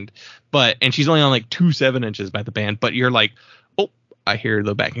 and she's only on like 2 7-inches by the band, but you're like, I hear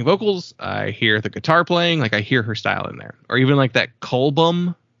the backing vocals, I hear the guitar playing, like I hear her style in there. Or even like that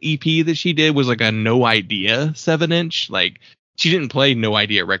Colbum EP that she did was like a no idea 7-inch. Like she didn't play No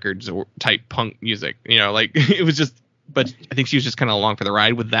Idea Records or type punk music, like it was just, but I think she was just kind of along for the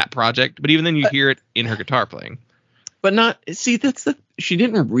ride with that project. But even then you hear it in her guitar playing. But she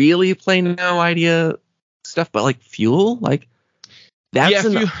didn't really play No Idea stuff, but like Fuel, like that's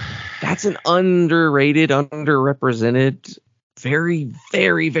an underrated, underrepresented, very,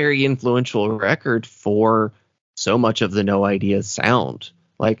 very, very influential record for so much of the No Idea sound.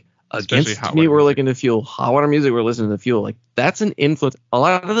 Like, especially Against Me, we're looking to Fuel. Hot Water Music, we're listening to Fuel. Like, that's an influence. A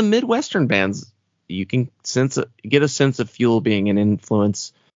lot of the Midwestern bands, you can get a sense of Fuel being an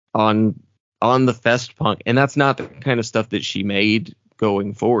influence on the fest punk, and that's not the kind of stuff that she made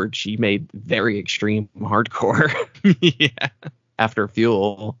going forward. She made very extreme hardcore yeah, after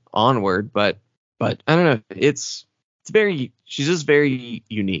Fuel onward, but I don't know. She's just very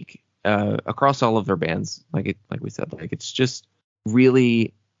unique across all of their bands. Like we said, like it's just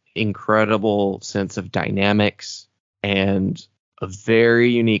really incredible sense of dynamics and a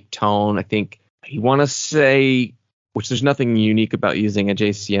very unique tone. I think you want to say, which there's nothing unique about using a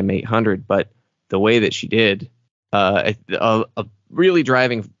JCM 800, but the way that she did, a really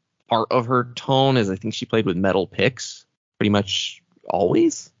driving part of her tone is I think she played with metal picks pretty much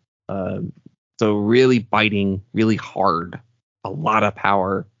always. So really biting, really hard, a lot of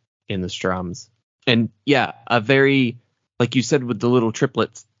power in the strums. And yeah, a very, like you said with the little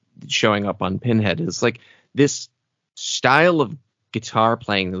triplets showing up on Pinhead, is like this style of guitar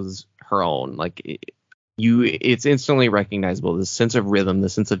playing is her own. Like it's instantly recognizable. The sense of rhythm, the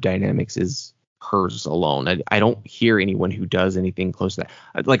sense of dynamics is hers alone. I don't hear anyone who does anything close to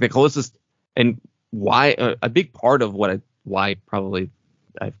that. Like the closest, and why a big part of why probably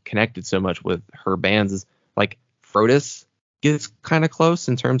I've connected so much with her bands is like Frodis gets kind of close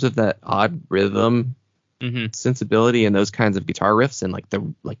in terms of that odd rhythm sensibility and those kinds of guitar riffs and like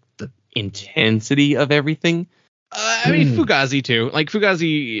the intensity of everything. I mean, Fugazi too. Like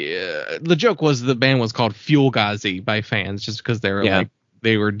Fugazi, the joke was the band was called Fuelgazi by fans just because they were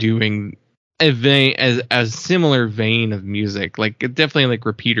they were doing a similar vein of music, like definitely like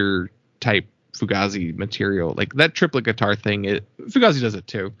repeater type Fugazi material. Like that triplet guitar thing, Fugazi does it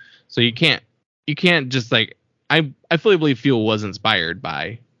too. So you can't just like I fully believe Fuel was inspired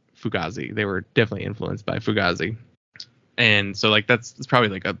by Fugazi. They were definitely influenced by Fugazi, and so like that's probably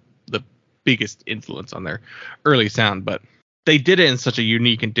like the biggest influence on their early sound. But they did it in such a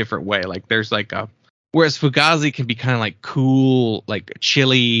unique and different way. Like there's like whereas Fugazi can be kind of like cool, like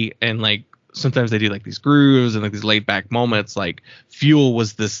chilly, and like sometimes they do like these grooves and like these laid back moments. Like Fuel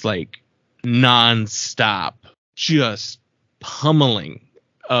was this like non-stop just pummeling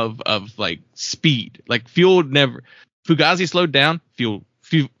of like speed. Like Fugazi slowed down, Fuel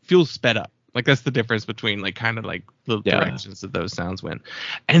sped up. Like that's the difference between like kind of like the directions that those sounds went.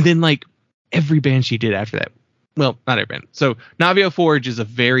 And then like every band she did after that, well, not every band. So Navio Forge is a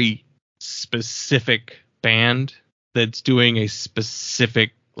very specific band that's doing a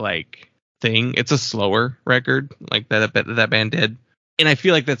specific like thing. It's a slower record like that band did, and I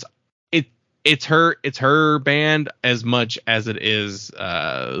feel like it's her band as much as it is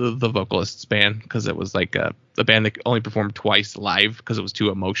the vocalist's band, because it was like a band that only performed twice live because it was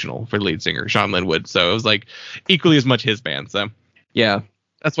too emotional for the lead singer Sean Linwood. So it was like equally as much his band. So yeah,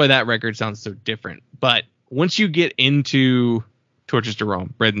 that's why that record sounds so different. But once you get into Torches to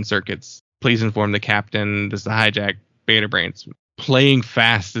Rome, Bread and Circuits, Please Inform the Captain, this is the Hijack, Baader Brains, playing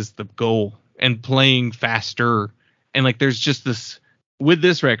fast is the goal, and playing faster. And like there's just this, with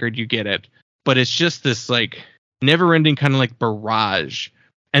this record you get it, but it's just this like never ending kind of like barrage.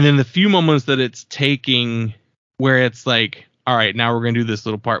 And then the few moments that it's taking where it's like, all right, now we're going to do this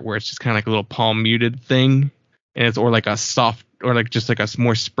little part where it's just kind of like a little palm muted thing. And it's, or like a soft, or like just like a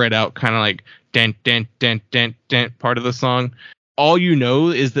more spread out kind of like dent, dent, dent, dent, dent part of the song. All you know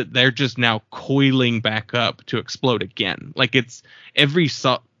is that they're just now coiling back up to explode again. Like it's every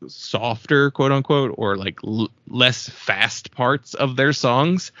softer, quote unquote, or like less fast parts of their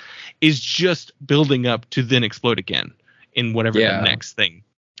songs is just building up to then explode again in whatever the next thing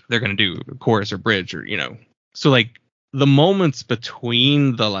they're going to do, chorus or bridge, or, so like the moments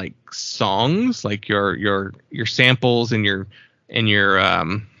between the like songs, like your samples and your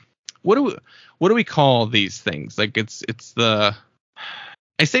what do we call these things? Like it's the,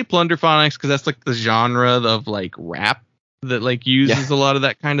 I say plunderphonics because that's like the genre of like rap that like uses a lot of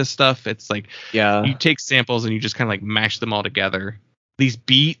that kind of stuff. It's like you take samples and you just kind of like mash them all together. These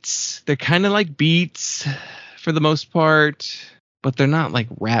beats, they're kind of like beats for the most part, but they're not like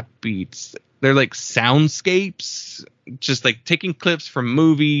rap beats. They're like soundscapes, just like taking clips from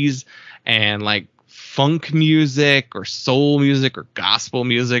movies and like funk music or soul music or gospel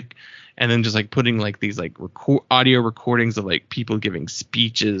music, and then just like putting like these like audio recordings of like people giving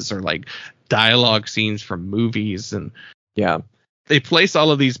speeches or like dialogue scenes from movies. And Yeah. they place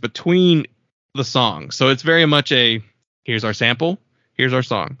all of these between the songs. So it's very much a, here's our sample, here's our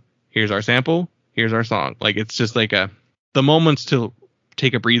song, here's our sample, here's our song. Like it's just like the moments to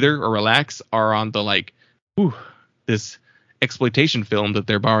take a breather or relax are on the like, ooh, this exploitation film that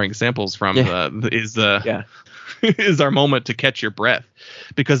they're borrowing samples from is our moment to catch your breath,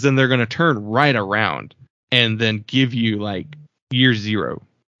 because then they're going to turn right around and then give you like Year Zero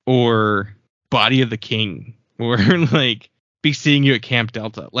or Body of the King or like Be Seeing You at Camp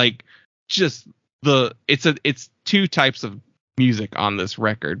Delta. Like just it's two types of music on this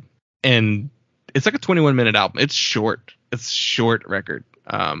record, and it's like a 21-minute album. It's short. It's a short record.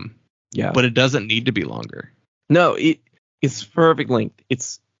 But it doesn't need to be longer. No, it's perfect length.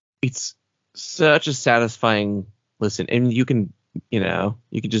 It's such a satisfying listen, and you can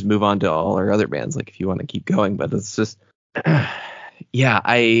just move on to all our other bands like if you want to keep going, but it's just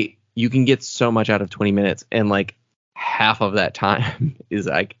you can get so much out of 20 minutes, and like half of that time is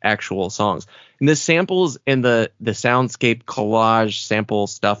like actual songs. And the samples and the soundscape collage sample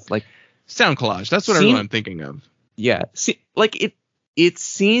stuff, like sound collage, that's what I'm thinking of. Yeah. See, like it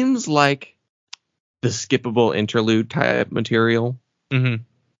seems like the skippable interlude type material. Mm-hmm.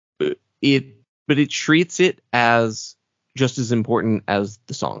 But it treats it as just as important as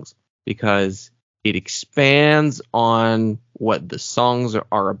the songs, because it expands on what the songs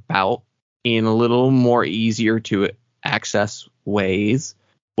are about in a little more easier to access ways,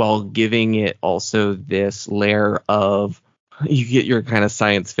 while giving it also this layer of, you get your kind of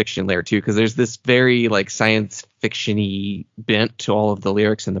science fiction layer too, because there's this very like science fiction-y bent to all of the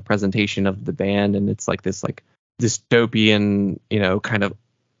lyrics and the presentation of the band, and it's like this like dystopian, kind of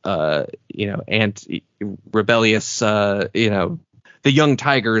rebellious, the Young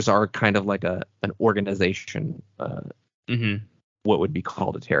Tigers are kind of like an organization, what would be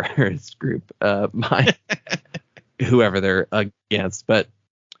called a terrorist group by whoever they're against, but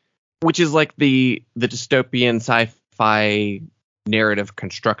which is like the dystopian sci-fi narrative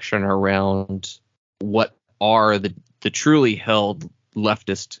construction around what are the truly held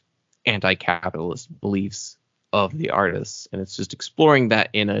leftist anti-capitalist beliefs of the artists. And it's just exploring that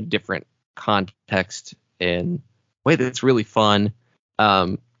in a different context in a way that's really fun.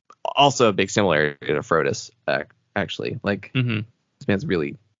 Also a big similarity to Frodis, actually. Like, these bands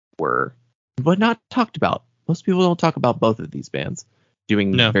really were, but not talked about. Most people don't talk about both of these bands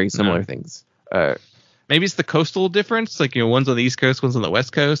doing very similar things. Maybe it's the coastal difference. Like, one's on the East Coast, one's on the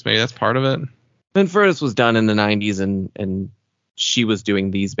West Coast. Maybe that's part of it. Then Frodis was done in the 90s, and she was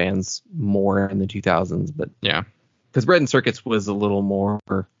doing these bands more in the 2000s. But yeah, because Bread and Circuits was a little more.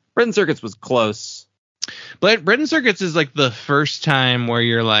 Bread and Circuits was close. But Bread and Circuits is like the first time where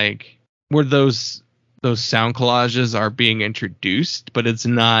you're like, where those sound collages are being introduced, but it's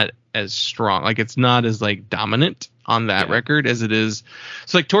not as strong. Like, it's not as like dominant on that record as it is.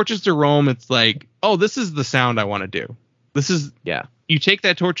 So like Torches to Rome, it's like, oh, this is the sound I want to do. This is, you take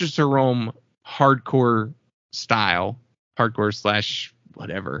that Torches to Rome hardcore style, hardcore slash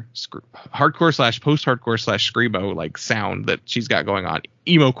whatever, hardcore slash post-hardcore slash screamo like sound that she's got going on,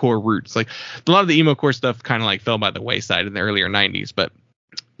 emo core roots. Like a lot of the emo core stuff kind of like fell by the wayside in the earlier 90s, but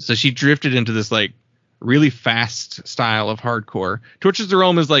so she drifted into this like really fast style of hardcore. Torches to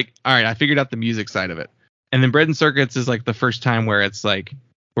Rome is like, all right, I figured out the music side of it. And then Bread and Circuits is like the first time where it's like,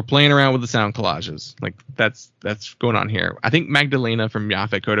 we're playing around with the sound collages. Like that's going on here. I think Magdalena from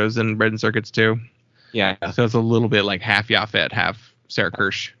Yaphet Kotto's in Bread and Circuits too. Yeah. So it's a little bit like half Yaphet, half Sarah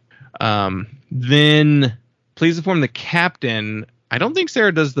Kirsch. Then Please Inform the Captain. I don't think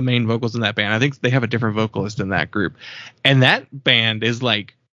Sarah does the main vocals in that band. I think they have a different vocalist in that group. And that band is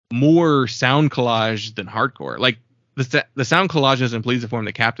like more sound collage than hardcore. Like the sound collages in Please Inform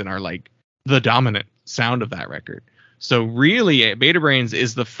the Captain are like the dominant sound of that record. So really, Baader Brains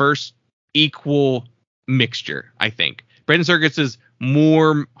is the first equal mixture, I think. Bread and Circuits is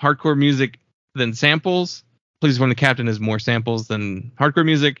more hardcore music than samples. Please Inform the Captain is more samples than hardcore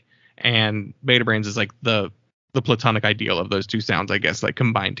music. And Baader Brains is like the platonic ideal of those two sounds, I guess, like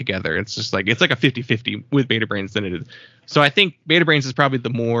combined together. It's just like, it's like a 50-50 with Baader Brains than it is. So I think Baader Brains is probably the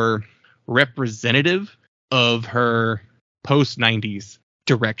more representative of her post-90s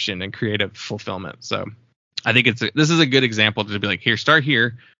direction and creative fulfillment. So I think this is a good example to be like, here, start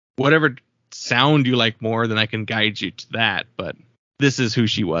here. Whatever sound you like more, then I can guide you to that. But this is who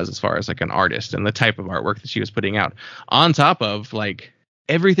she was as far as like an artist and the type of artwork that she was putting out. On top of like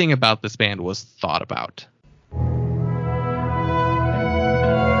everything about this band was thought about.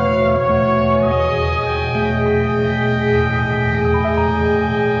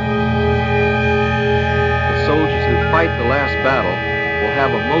 last battle will have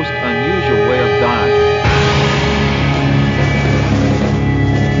a most unusual way of dying.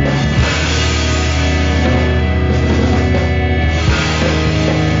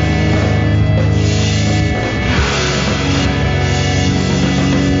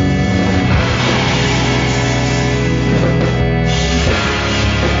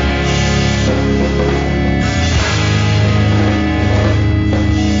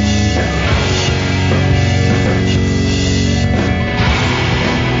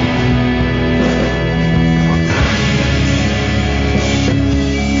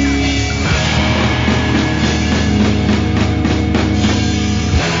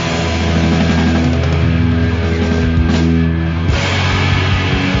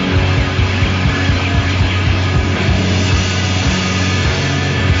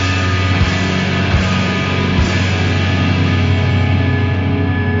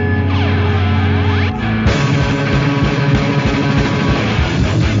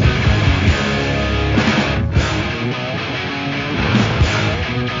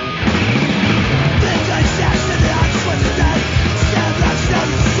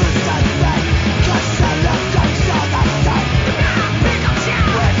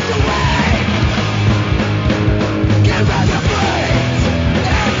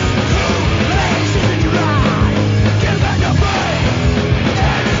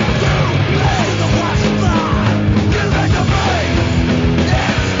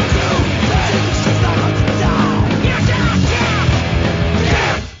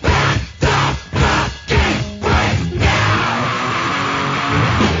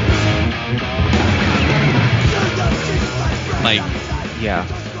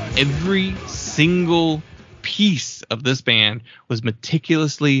 Every single piece of this band was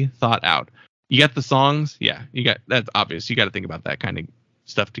meticulously thought out. You got the songs, that's obvious. You got to think about that kind of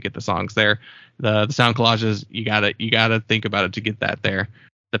stuff to get the songs there. The sound collages, you gotta think about it to get that there.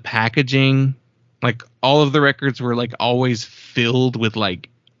 The packaging, like all of the records were like always filled with like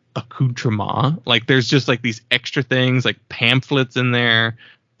accoutrement. Like there's just like these extra things, like pamphlets in there.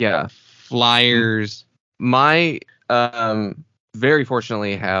 Yeah, flyers. My very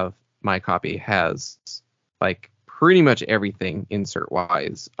fortunately my copy has like pretty much everything insert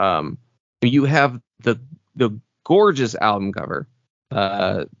wise. You have the gorgeous album cover,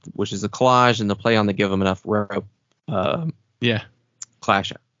 which is a collage and the play on the Give 'Em Enough Rope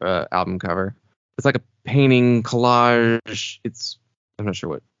Clash album cover. It's like a painting collage. I'm not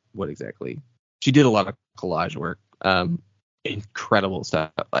sure what exactly. She did a lot of collage work. Incredible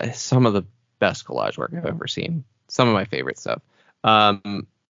stuff. Some of the best collage work I've ever seen. Some of my favorite stuff.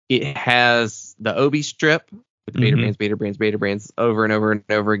 It has the Obi strip with Baader Brains over and over and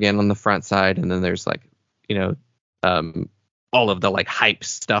over again on the front side, and then there's like, all of the like hype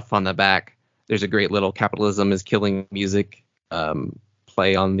stuff on the back. There's a great little "Capitalism is Killing Music"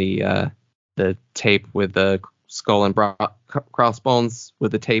 play on the tape with the skull and crossbones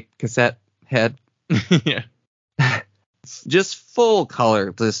with the tape cassette head. Yeah. Just full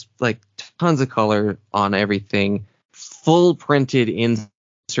color, just like tons of color on everything. Full printed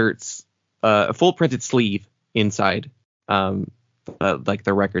inserts, a full printed sleeve inside, like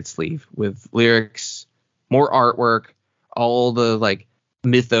the record sleeve with lyrics, more artwork, all the like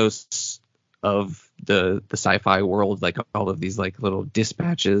mythos of the sci-fi world, like all of these like little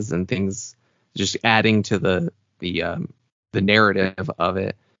dispatches and things, just adding to the narrative of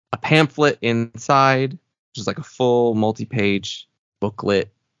it. A pamphlet inside, which is like a full multi-page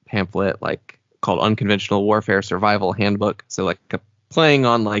booklet pamphlet, like called Unconventional Warfare Survival Handbook. So like playing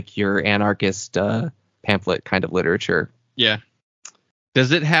on like your anarchist pamphlet kind of literature. Yeah.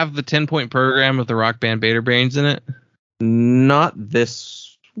 Does it have the 10-point program of the rock band Baader Brains in it? Not this.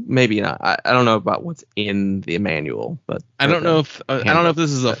 Maybe not. I don't know about what's in the manual, but I don't know if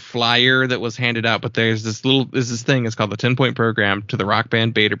this is a flyer that was handed out, but there's this thing. It's called the 10-point program to the rock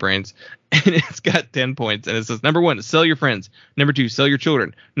band Baader Brains, and it's got 10 points, and it says: number 1, sell your friends. Number 2, sell your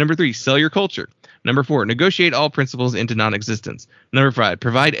children. Number 3, sell your culture. Number 4, negotiate all principles into non-existence. Number 5,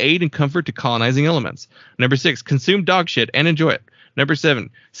 provide aid and comfort to colonizing elements. Number 6, consume dog shit and enjoy it. Number 7,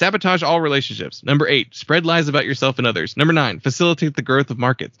 sabotage all relationships. Number 8, spread lies about yourself and others. Number 9, facilitate the growth of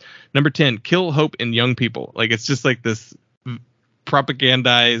markets. Number 10, kill hope in young people. Like, it's just like this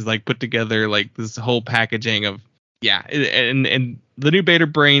propagandized, like put together, like this whole packaging of, yeah. And the new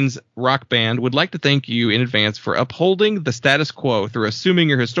Baader Brains rock band would like to thank you in advance for upholding the status quo through assuming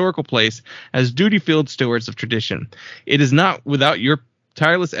your historical place as duty-filled stewards of tradition. It is not without your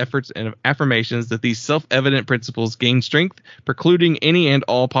tireless efforts and affirmations that these self-evident principles gain strength, precluding any and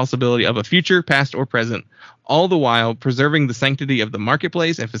all possibility of a future, past or present, all the while preserving the sanctity of the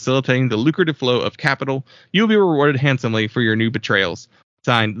marketplace and facilitating the lucrative flow of capital. You'll be rewarded handsomely for your new betrayals.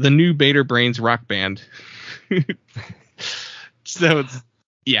 Signed, the new Baader Brains rock band. So it's,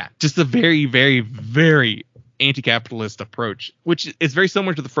 yeah, just a very, very, very anti-capitalist approach, which is very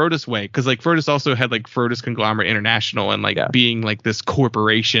similar to the Frodis way, because like Frodis also had like Frodis Conglomerate International and like being like this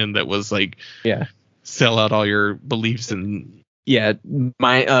corporation that was like sell out all your beliefs and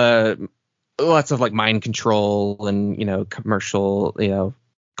lots of like mind control and commercial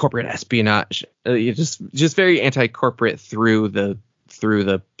corporate espionage, just very anti-corporate through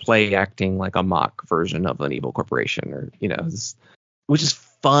the play acting like a mock version of an evil corporation, or which is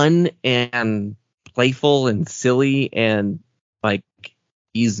fun and playful and silly, and like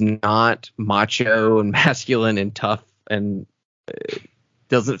he's not macho and masculine and tough and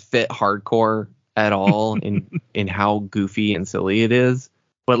doesn't fit hardcore at all in how goofy and silly it is,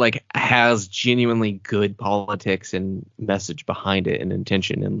 but like has genuinely good politics and message behind it and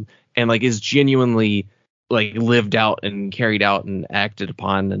intention, and like is genuinely like lived out and carried out and acted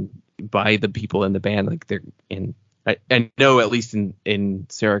upon and by the people in the band. Like they're in, I know at least in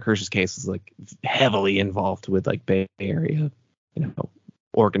Sarah Kirsch's case is like heavily involved with like Bay Area,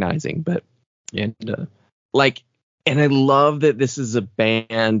 organizing, but and I love that this is a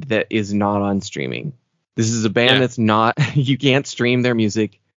band that is not on streaming. This is a band that's not, you can't stream their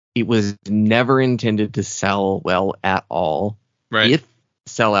music. It was never intended to sell well at all. Right. If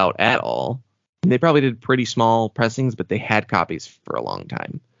sell out at all. And they probably did pretty small pressings, but they had copies for a long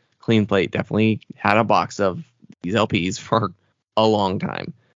time. Clean Plate definitely had a box of these LPs for a long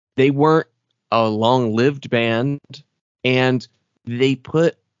time. They weren't a long-lived band, and they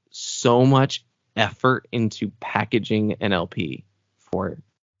put so much effort into packaging an LP for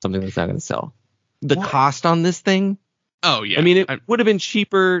something that's not going to sell. The cost on this thing, oh yeah, I mean, it would have been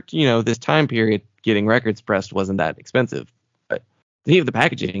cheaper, this time period. Getting records pressed wasn't that expensive, but the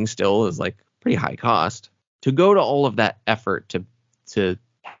packaging still is like pretty high cost. To go to all of that effort to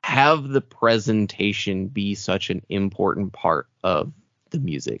have the presentation be such an important part of the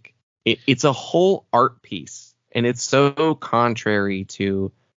music, it's a whole art piece, and it's so contrary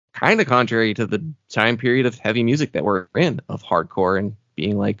to the time period of heavy music that we're in, of hardcore and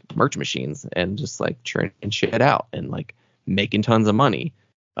being like merch machines and just like churning shit out and like making tons of money,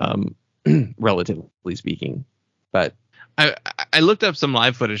 relatively speaking. But I looked up some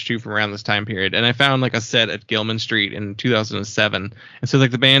live footage too from around this time period, and I found like a set at Gilman Street in 2007. And so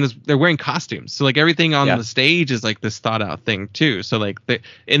like the band they're wearing costumes, so like everything on the stage is like this thought out thing too. So like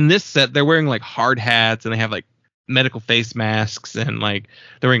in this set they're wearing like hard hats, and they have like medical face masks, and like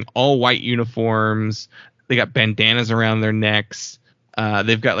they're wearing all white uniforms. They got bandanas around their necks.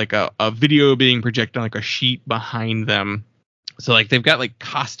 They've got like a video being projected on like a sheet behind them. So like they've got like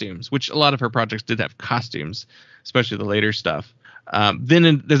costumes, which a lot of her projects did have costumes, especially the later stuff.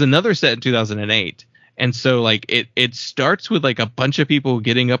 Then there's another set in 2008. And so like it starts with like a bunch of people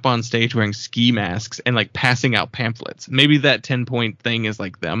getting up on stage wearing ski masks and like passing out pamphlets. Maybe that 10-point thing is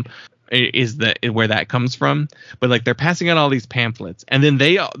like them. Is that where that comes from? But like they're passing out all these pamphlets, and then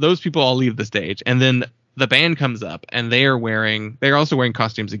those people all leave the stage, and then the band comes up, and they're also wearing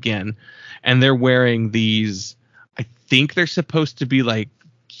costumes again, and they're wearing these, I think they're supposed to be like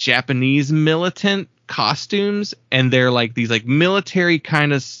Japanese militant costumes, and they're like these like military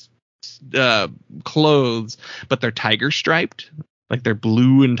kind of clothes, but they're tiger striped, like they're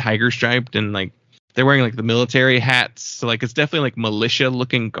blue and tiger striped, and like they're wearing like the military hats, so like it's definitely like militia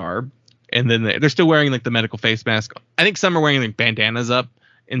looking garb. And then they're still wearing like the medical face mask. I think some are wearing like bandanas up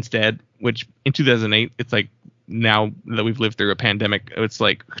instead, which in 2008, it's like, now that we've lived through a pandemic, it's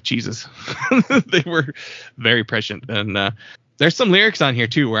like, Jesus, they were very prescient. And there's some lyrics on here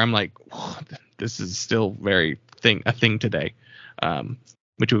too where I'm like, this is still a thing today,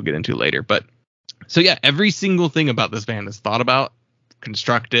 which we'll get into later. But so yeah, every single thing about this band is thought about,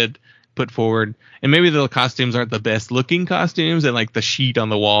 constructed, put forward. And maybe the costumes aren't the best looking costumes, and like the sheet on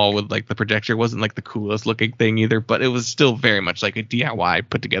the wall with like the projector wasn't like the coolest looking thing either, but it was still very much like a DIY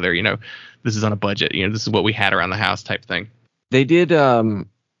put together, this is on a budget, this is what we had around the house type thing. They did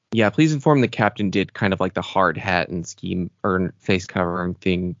Please Inform the Captain did kind of like the hard hat and ski or face covering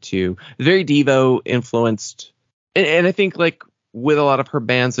thing too. Very Devo influenced, and I think like with a lot of her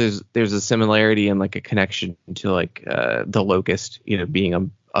bands there's a similarity and like a connection to like the Locust,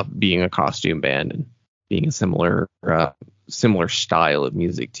 being a costume band and being a similar style of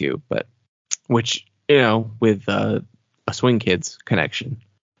music too, but which with a Swing Kids connection.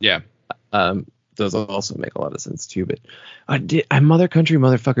 Yeah. The does also make a lot of sense too. But Mother Country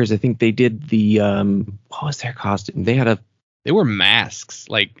Motherfuckers, I think they did the what was their costume? They were masks,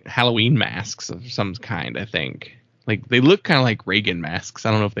 like Halloween masks of some kind, I think. Like they look kind of like Reagan masks.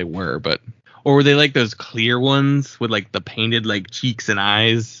 I don't know if they were, or were they like those clear ones with like the painted like cheeks and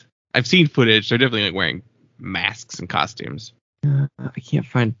eyes? I've seen footage. They're definitely like wearing masks and costumes. I can't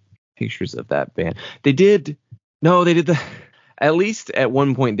find pictures of that band. At least at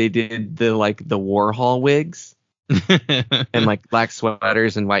one point they did the Warhol wigs and like black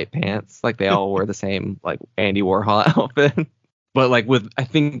sweaters and white pants. Like they all wore the same like Andy Warhol outfit. But like I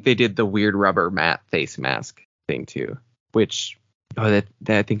think they did the weird rubber matte face mask thing too, which that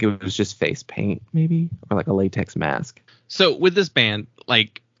I think it was just face paint maybe, or like a latex mask. So with this band,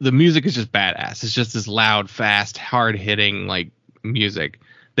 like the music is just badass. It's just this loud, fast, hard hitting like music.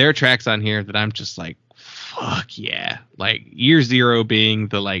 There are tracks on here that I'm just like, fuck yeah. Like Year Zero being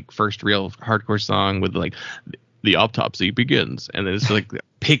the like first real hardcore song with like the autopsy begins, and then it's like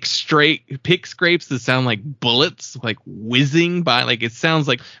pick scrapes that sound like bullets like whizzing by. Like it sounds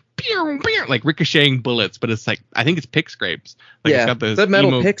like like ricocheting bullets, but it's like I think it's pick scrapes. Like it's got those the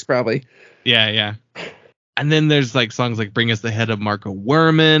metal picks probably. Yeah. And then there's like songs like Bring Us the Head of Marco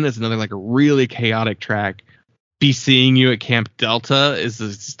Werman. It's another like a really chaotic track. Be Seeing You at Camp Delta is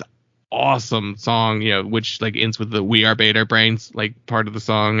just awesome song, which like ends with the We Are Baader Brains like part of the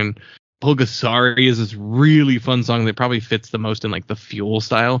song. And Pulgasari is this really fun song that probably fits the most in like the Fuel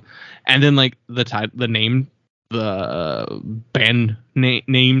style. And then like the band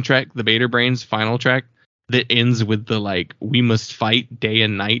name track, the Baader Brains final track that ends with the like We Must Fight Day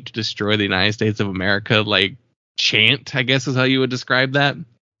and Night to Destroy the United States of America like chant, I guess is how you would describe that.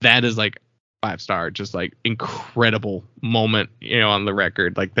 That is like 5-star, just like incredible moment, on the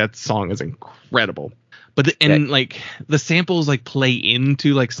record. Like that song is incredible. But like the samples like play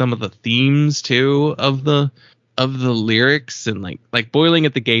into like some of the themes too of the lyrics, and like Boiling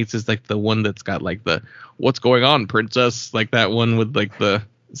at the Gates is like the one that's got like the what's going on, princess, like that one with like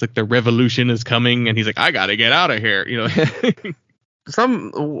it's like the revolution is coming and he's like, I gotta get out of here,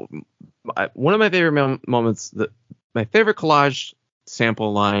 One of my favorite moments, my favorite collage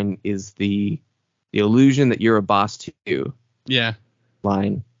sample line is the illusion that you're a boss too. Yeah.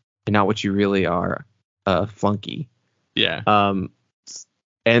 Line, and not what you really are, flunky. Yeah.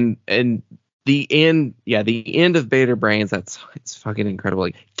 And the end of Baader Brains, it's fucking incredible.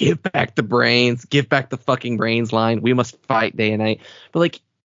 Like, give back the brains, give back the fucking brains line. We must fight day and night. But like,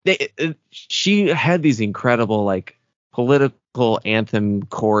 she had these incredible like political anthem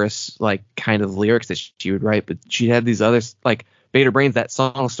chorus like kind of lyrics that she would write, but she had these others like Baader Brains. That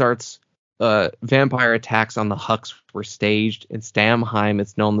song starts, vampire attacks on the Hucks were staged. In Stamheim,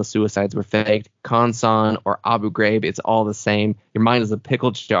 it's known the suicides were faked. Konsan or Abu Ghraib, it's all the same. Your mind is a pickle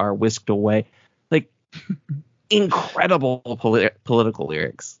jar whisked away. Like, incredible political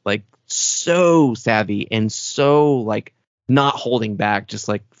lyrics. Like, so savvy and so, like, not holding back. Just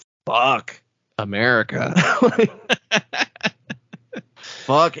like, fuck America.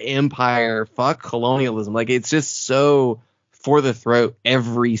 Fuck empire. Fuck colonialism. Like, it's just so for the throat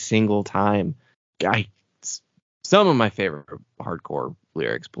every single time. Some of my favorite hardcore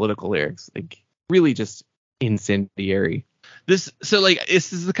lyrics, political lyrics, like really just incendiary. This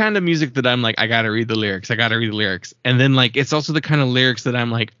is the kind of music that I'm like, I gotta read the lyrics. And then like, it's also the kind of lyrics that I'm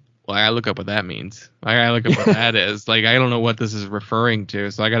like, well, I gotta look up what that means. I gotta look up what that is. Like, I don't know what this is referring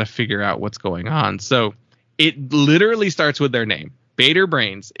to, so I gotta figure out what's going on. So it literally starts with their name. Baader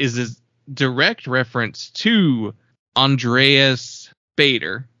Brains is a direct reference to Andreas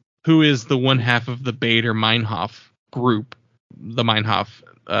Baader, who is the one half of the Baader Meinhof group, the Meinhof,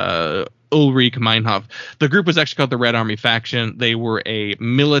 Ulrich Meinhof. The group was actually called the Red Army Faction. They were a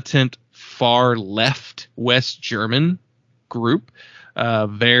militant, far left West German group,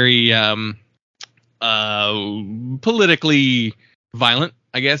 very politically violent,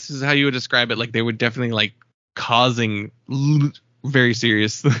 I guess is how you would describe it. Like they were definitely like causing very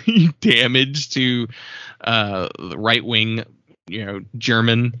serious damage to the right wing,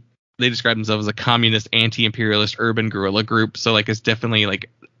 German. They describe themselves as a communist, anti-imperialist urban guerrilla group. So like it's definitely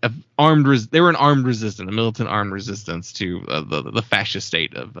like they were an armed resistance, a militant armed resistance to the fascist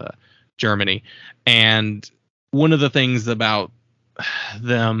state of Germany. And one of the things about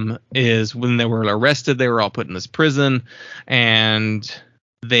them is when they were arrested, they were all put in this prison, and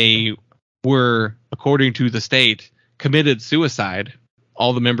they were, according to the state, committed suicide.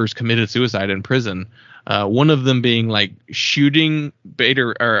 All the members committed suicide in prison. One of them being like shooting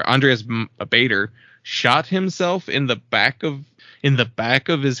Baader, or Andreas Baader shot himself in the back of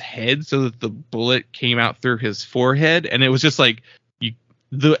his head so that the bullet came out through his forehead. And it was just like,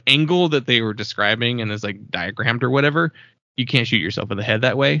 the angle that they were describing and is like diagrammed or whatever, you can't shoot yourself in the head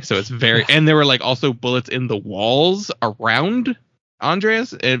that way. So it's very, and there were like also bullets in the walls around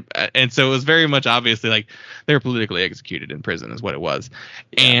Andreas. And so it was very much obviously like they were politically executed in prison is what it was.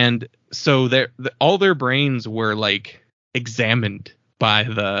 Yeah. And so all their brains were like examined by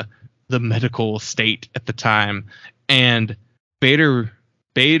the medical state at the time. And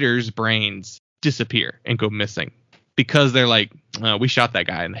Baader's brains disappear and go missing because they're like, we shot that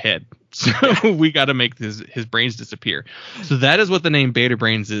guy in the head. So we got to make his brains disappear. So that is what the name Baader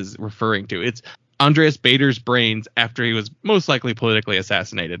Brains is referring to. It's Andreas Baader's brains after he was most likely politically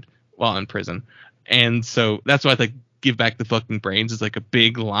assassinated while in prison. And so that's why I think give back the fucking brains is like a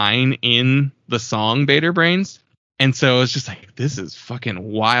big line in the song Baader Brains. And so it's just like, this is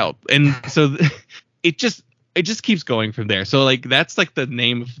fucking wild. And so it just keeps going from there. So like that's like the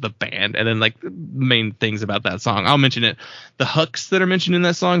name of the band, and then like the main things about that song. I'll mention it. The Hucks that are mentioned in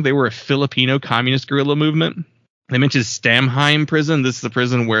that song, they were a Filipino communist guerrilla movement. They mentioned Stamheim prison. This is the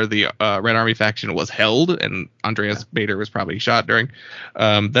prison where the Red Army faction was held, and Andreas Baader was probably shot during.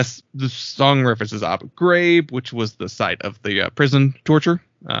 That's the song references Abu Ghraib, which was the site of the prison torture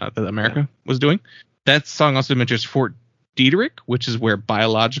that America was doing. That song also mentions Fort Detrick, which is where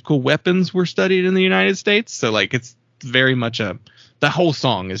biological weapons were studied in the United States. So like it's very much the whole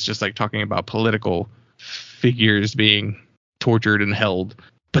song is just like talking about political figures being tortured and held.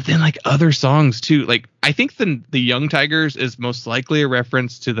 But then like other songs too, like I think the Young Tigers is most likely a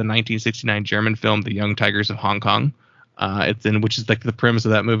reference to the 1969 German film The Young Tigers of Hong Kong. Which is like the premise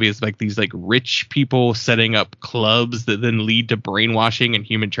of that movie is like these like rich people setting up clubs that then lead to brainwashing and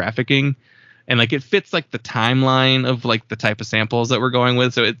human trafficking. And like it fits like the timeline of like the type of samples that we're going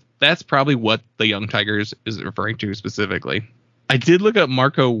with. So that's probably what the Young Tigers is referring to specifically. I did look up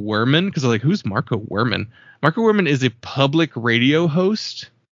Marco Werman because I'm like, who's Marco Werman? Marco Werman is a public radio host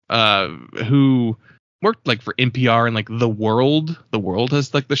who worked like for NPR and like The World. The World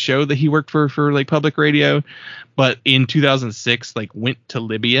has like the show that he worked for like public radio. But in 2006, like went to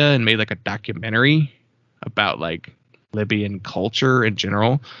Libya and made like a documentary about like Libyan culture in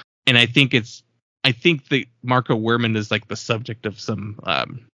general. And I think that Marco Werman is like the subject of some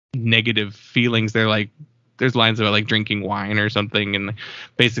negative feelings. They're like, there's lines about like drinking wine or something. And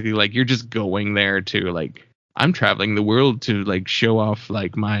basically like, you're just going there to like, I'm traveling the world to like show off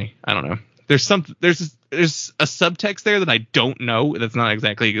like my, I don't know. There's a subtext there that I don't know. That's not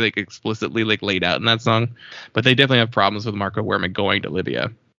exactly like explicitly like laid out in that song, but they definitely have problems with Marco Werman going to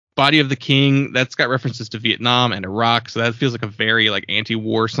Libya. Body of the King, that's got references to Vietnam and Iraq, so that feels like a very like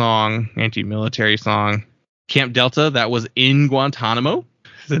anti-war song, anti-military song. Camp Delta, that was in Guantanamo,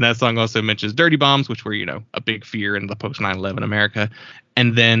 and that song also mentions dirty bombs, which were, you know, a big fear in the post 9/11 America.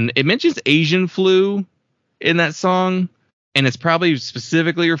 And then it mentions Asian flu in that song, and it's probably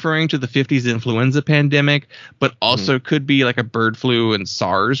specifically referring to the 50s influenza pandemic, but also could be like a bird flu and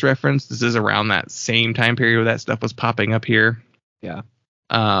SARS reference. This is around that same time period where that stuff was popping up here. Yeah.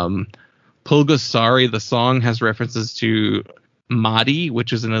 Pulgasari, the song, has references to Mahdi,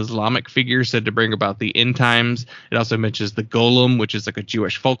 which is an Islamic figure said to bring about the end times. It also mentions the golem, which is like a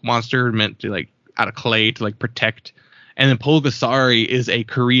Jewish folk monster meant to like out of clay to like protect. And then Pulgasari is a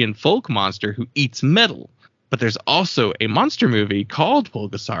Korean folk monster who eats metal. But there's also a monster movie called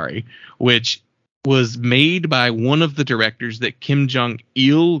Pulgasari, which was made by one of the directors that Kim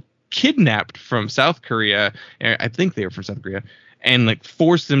Jong-il kidnapped from South Korea. I think they were from South Korea. And like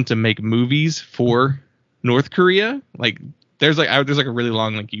forced them to make movies for North Korea. Like there's like a really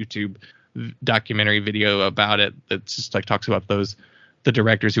long like YouTube documentary video about it that just like talks about the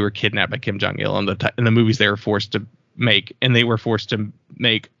directors who were kidnapped by Kim Jong-il and the movies they were forced to make. And they were forced to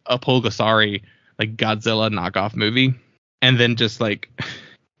make a Pulgasari like Godzilla knockoff movie. And then just like,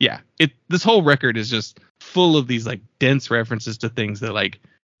 yeah, this whole record is just full of these like dense references to things that like,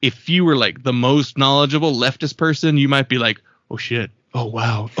 if you were like the most knowledgeable leftist person, you might be like, oh shit, oh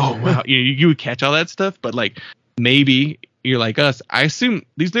wow, you would catch all that stuff. But like maybe you're like us. I assume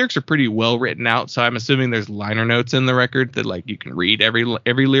these lyrics are pretty well written out, so I'm assuming there's liner notes in the record that like you can read every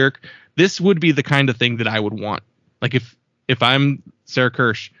lyric. This would be the kind of thing that I would want. Like if I'm Sarah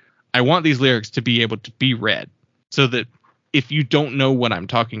Kirsch, I want these lyrics to be able to be read so that if you don't know what I'm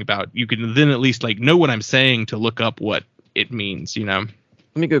talking about, you can then at least like know what I'm saying to look up what it means, you know?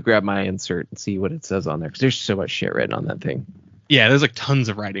 Let me go grab my insert and see what it says on there, because there's so much shit written on that thing. Yeah, there's like tons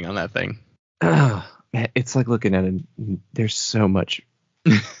of writing on that thing. Man, it's like looking at it. There's so much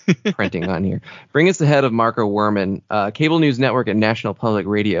printing on here. Bring us ahead of Marco Werman. Cable News Network and National Public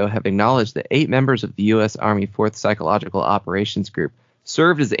Radio have acknowledged that 8 members of the U.S. Army 4th Psychological Operations Group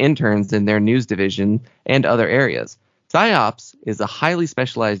served as interns in their news division and other areas. PSYOPs is a highly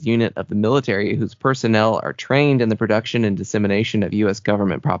specialized unit of the military whose personnel are trained in the production and dissemination of U.S.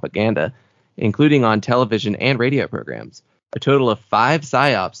 government propaganda, including on television and radio programs. A total of 5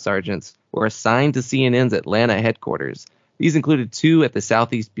 PSYOPs sergeants were assigned to CNN's Atlanta headquarters. These included 2 at the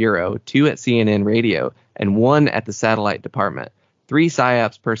Southeast Bureau, 2 at CNN Radio, and 1 at the Satellite Department. 3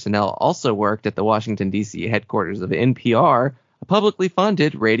 PSYOPs personnel also worked at the Washington, D.C. headquarters of NPR, a publicly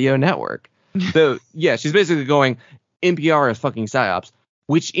funded radio network. So, yeah, she's basically going, NPR is fucking PSYOPs,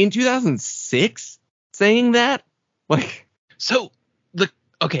 which in 2006, saying that, like, so the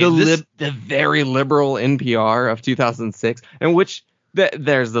very liberal NPR of 2006, in which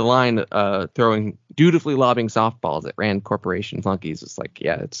there's the line throwing dutifully lobbing softballs at Rand Corporation flunkies. It's like,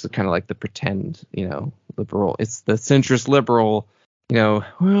 yeah, it's kind of like the pretend, liberal. It's the centrist liberal, well,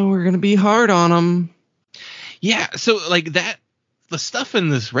 we're gonna be hard on them. Yeah, so like that. The stuff in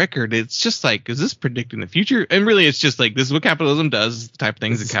this record, it's just like, is this predicting the future? And really, it's just like, this is what capitalism does, the type of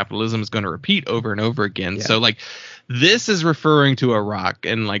things that capitalism is going to repeat over and over again. Yeah. So like, this is referring to Iraq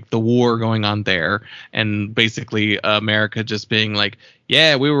and like the war going on there, and basically America just being like,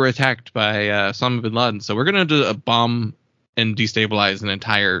 yeah, we were attacked by Osama bin Laden, so we're going to do a bomb and destabilize an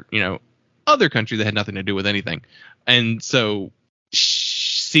entire, other country that had nothing to do with anything. And so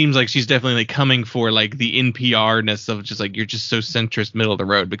seems like she's definitely like coming for like the NPR-ness of just like, you're just so centrist, middle of the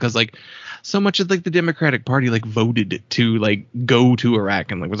road, because like so much of like the Democratic Party like voted to like go to Iraq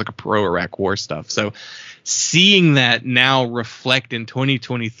and like was like a pro-Iraq war stuff. So seeing that now reflect in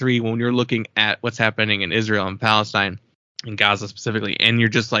 2023 when you're looking at what's happening in Israel and Palestine and Gaza specifically, and you're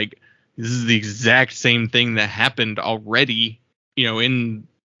just like, this is the exact same thing that happened already, in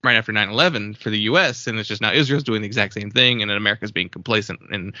right after 9/11 for the U.S. and it's just now Israel's doing the exact same thing, and then America's being complacent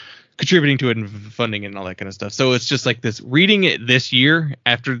and contributing to it and funding it and all that kind of stuff. So it's just like this, reading it this year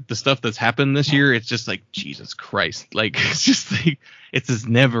after the stuff that's happened this year, it's just like, Jesus Christ, like it's just like it's this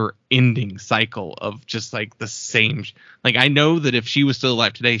never ending cycle of just like the same. Like I know that if she was still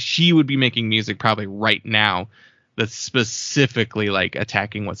alive today, she would be making music probably right now that's specifically like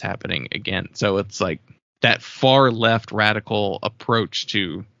attacking what's happening again. So it's like that far left radical approach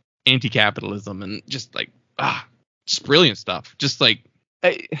to anti-capitalism and just like just brilliant stuff. Just like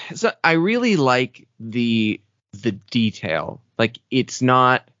I really like the detail. Like it's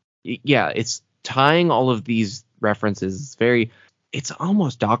not, it's tying all of these references it's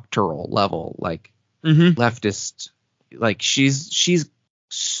almost doctoral level, like leftist. Like she's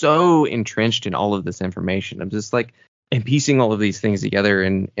so entrenched in all of this information. I'm just like, and piecing all of these things together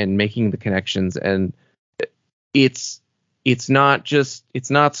and making the connections, and it's not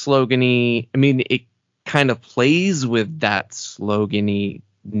slogany. I mean, it kind of plays with that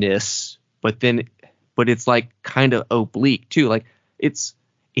sloganiness, but it's like kind of oblique too. Like it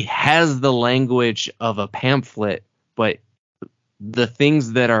has the language of a pamphlet, but the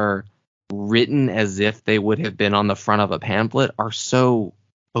things that are written as if they would have been on the front of a pamphlet are so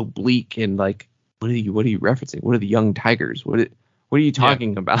oblique and like, what are you referencing? What are the young tigers? What are you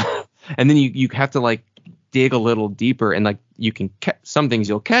talking about? And then you have to like dig a little deeper, and like you can some things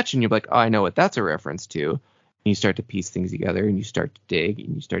you'll catch and you're like, oh, I know what that's a reference to. And you start to piece things together and you start to dig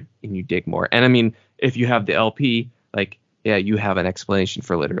and you dig more. And I mean, if you have the LP, like, yeah, you have an explanation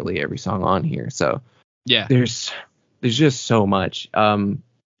for literally every song on here. So yeah, there's just so much.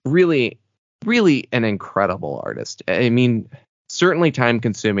 Really, really an incredible artist. I mean, certainly time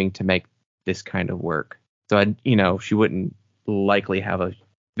consuming to make this kind of work. So she wouldn't likely have a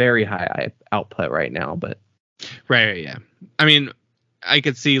very high output right now, but right, yeah. I mean, I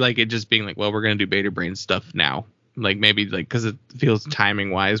could see like it just being like, well, we're gonna do Baader Brains stuff now, like maybe like because it feels timing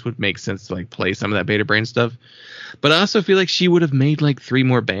wise would make sense to like play some of that Baader Brains stuff. But I also feel like she would have made like 3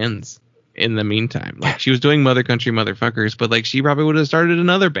 more bands in the meantime. Like she was doing Mother Country Motherfuckers, but like she probably would have started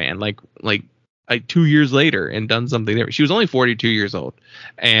another band like 2 years later and done something there. She was only 42 years old,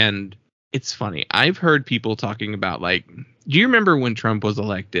 and it's funny. I've heard people talking about like, do you remember when Trump was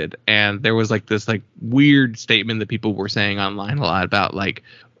elected and there was like this like weird statement that people were saying online a lot about like,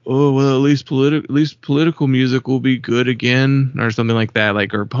 oh, well, at least political music will be good again or something like that.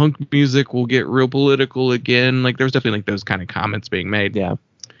 Like, or punk music will get real political again. Like there was definitely like those kind of comments being made. Yeah.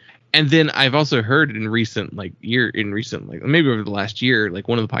 And then I've also heard maybe over the last year, like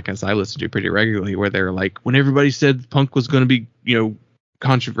one of the podcasts I listen to pretty regularly where they're like, when everybody said punk was going to be,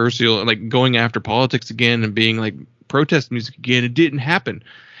 controversial and like going after politics again and being like protest music again, it didn't happen.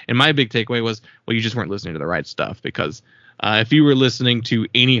 And my big takeaway was, well, you just weren't listening to the right stuff, because if you were listening to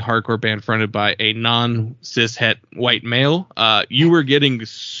any hardcore band fronted by a non-cishet white male, you were getting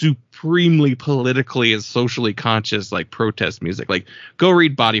supremely politically and socially conscious like protest music. Like, go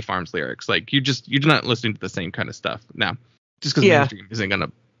read Body Farm's lyrics. Like, you're not listening to the same kind of stuff now. Just because mainstream isn't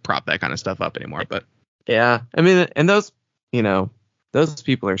gonna prop that kind of stuff up anymore. But yeah, I mean, and those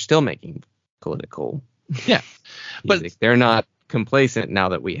people are still making political music. But they're not complacent now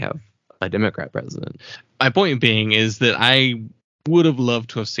that we have a Democrat president. My point being is that I would have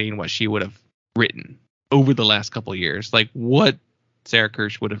loved to have seen what she would have written over the last couple of years, like what Sarah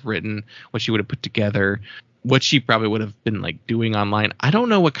Kirsch would have written, what she would have put together, what she probably would have been like doing online. I don't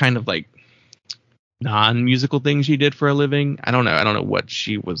know what kind of like non-musical thing she did for a living. I don't know what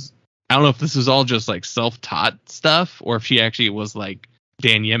she was. I don't know if this was all just like self-taught stuff, or if she actually was like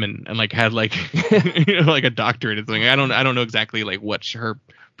Dan Yemen and like had like like a doctorate or something. I don't know exactly like what her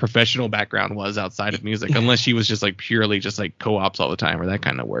professional background was outside of music, unless she was just like purely just like co-ops all the time or that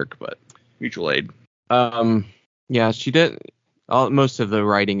kind of work. But mutual aid. Yeah, she did. Most of the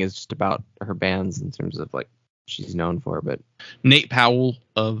writing is just about her bands in terms of like she's known for. But Nate Powell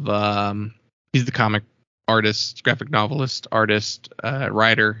of he's the comic artist, graphic novelist, artist,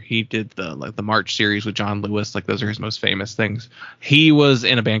 writer. He did the March series with John Lewis. Like, those are his most famous things. He was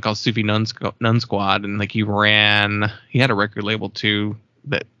in a band called Sufi Nun Squad, and like he had a record label too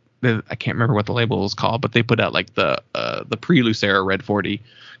that I can't remember what the label was called, but they put out like the pre-Lucera Red 40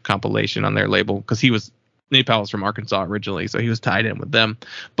 compilation on their label, because Nate Powell's from Arkansas originally, so he was tied in with them.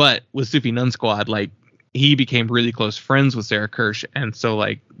 But with Sufi Nun Squad, like, he became really close friends with Sarah Kirsch, and so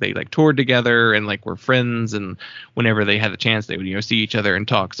like they like toured together and like were friends, and whenever they had the chance they would see each other and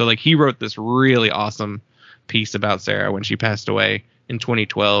talk. So like he wrote this really awesome piece about Sarah when she passed away in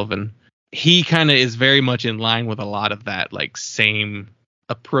 2012, and he kind of is very much in line with a lot of that like same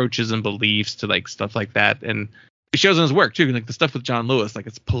approaches and beliefs to like stuff like that. And it shows in his work too, like the stuff with John Lewis, like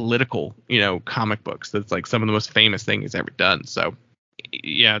it's political, comic books. That's like some of the most famous thing he's ever done. So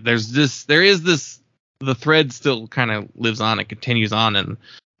yeah, there is this, the thread still kind of lives on and continues on. And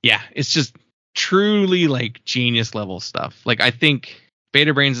yeah, it's just truly like genius level stuff. Like, I think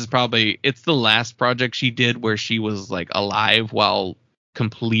Baader Brains it's the last project she did where she was like alive while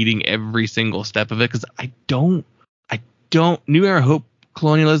completing every single step of it. Cause I don't New Era Hope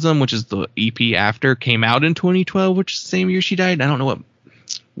Colonialism, which is the EP after, came out in 2012, which is the same year she died. I don't know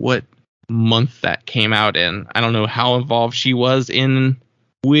what month that came out in. I don't know how involved she was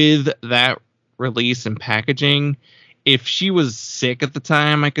with that release and packaging. If she was sick at the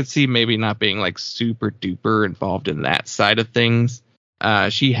time, I could see maybe not being like super duper involved in that side of things.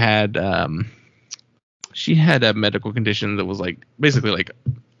 She had a medical condition that was like basically like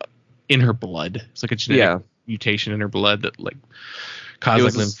in her blood. It's like a genetic mutation in her blood that like caused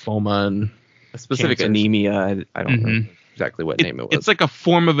like lymphoma and a specific cancers. Anemia. I don't know exactly what name it was. It's like a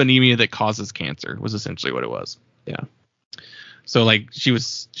form of anemia that causes cancer, was essentially what it was. Yeah. So like she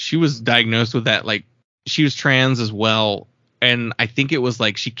was diagnosed with that. Like, she was trans as well, and I think it was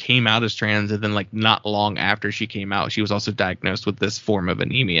like she came out as trans, and then like not long after she came out, she was also diagnosed with this form of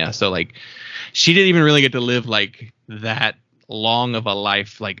anemia. So like she didn't even really get to live like that long of a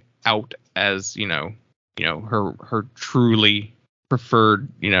life like out as her truly preferred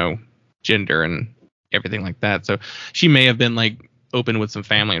gender and everything like that. So she may have been like open with some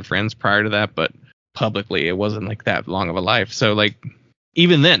family and friends prior to that, but publicly it wasn't like that long of a life. So like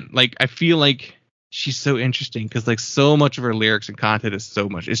even then, like I feel like she's so interesting because like so much of her lyrics and content is so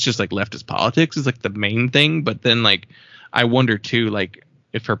much, it's just like leftist politics is like the main thing. But then like I wonder too, like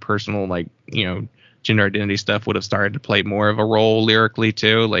if her personal like gender identity stuff would have started to play more of a role lyrically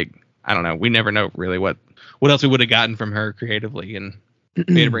too. Like I don't know, we never know really what else we would have gotten from her creatively. And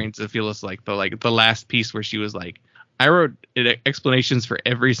Baader Brains, I feel is like the last piece where she was like, I wrote explanations for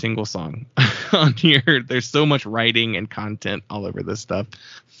every single song on here. There's so much writing and content all over this stuff,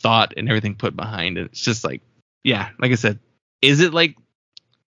 thought and everything put behind it. It's just like, yeah, like I said, is it like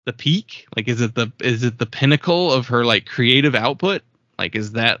the peak? Like, is it the pinnacle of her like creative output? Like,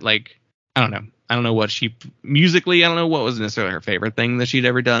 is that like, I don't know. I don't know what she musically, I don't know what was necessarily her favorite thing that she'd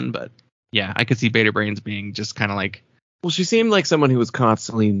ever done, but yeah, I could see Baader Brains being just kind of like. Well, she seemed like someone who was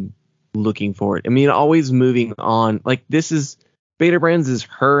constantly looking for it. I mean, always moving on. Like, this is Baader Brains is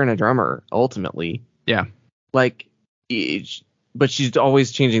her and a drummer ultimately. Yeah. Like, but she's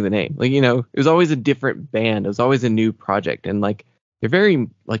always changing the name. Like, it was always a different band. It was always a new project. And like, they're very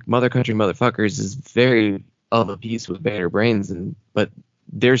like Mother Country Motherfuckers is very of a piece with Baader Brains, but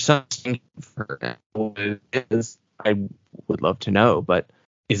there's something for her. What it is, I would love to know, but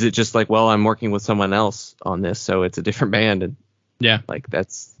is it just like, well, I'm working with someone else on this, so it's a different band? And yeah, like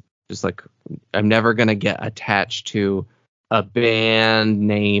that's just like, I'm never gonna get attached to a band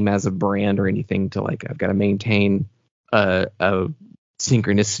name as a brand or anything to like, I've got to maintain a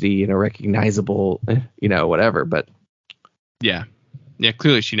synchronicity and a recognizable, whatever. But yeah,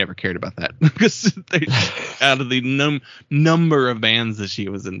 clearly she never cared about that because out of the number of bands that she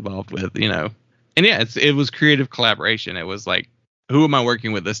was involved with, and yeah, it was creative collaboration. It was like, who am I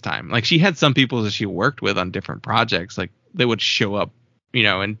working with this time? Like, she had some people that she worked with on different projects. Like, they would show up,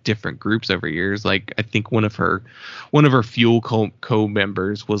 in different groups over years. Like, I think one of her Fuel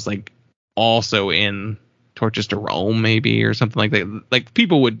co-members was like also in Torches to Rome, maybe, or something like that. Like,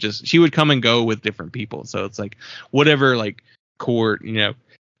 people would she would come and go with different people. So it's like whatever, like what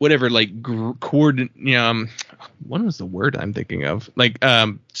was the word I'm thinking of? Like,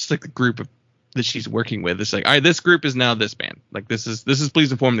 just like the group of that she's working with. It's like, all right, this group is now this band. Like, this is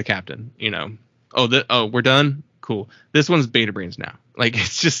Please Inform the Captain. We're done. Cool. This one's Baader Brains now. Like,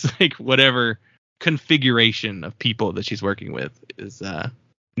 it's just like whatever configuration of people that she's working with is a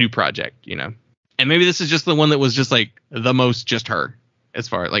new project. And maybe this is just the one that was just like the most just her, as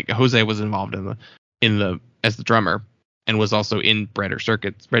far like Jose was involved in the as the drummer and was also in Bread and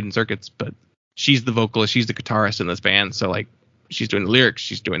Circuits, but she's the vocalist, she's the guitarist in this band. So like, she's doing the lyrics,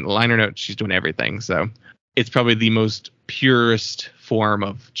 she's doing the liner notes, she's doing everything. So it's probably the most purest form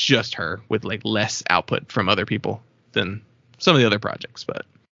of just her, with like less output from other people than some of the other projects. But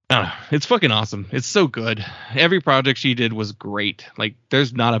I don't know, it's fucking awesome. It's so good. Every project she did was great. Like,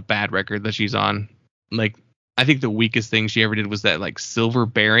 there's not a bad record that she's on. Like, I think the weakest thing she ever did was that like Silver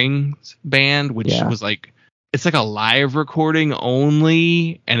Bearings band, which was like, it's like a live recording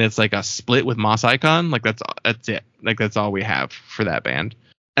only, and it's like a split with Moss Icon. Like, that's it. Like, that's all we have for that band.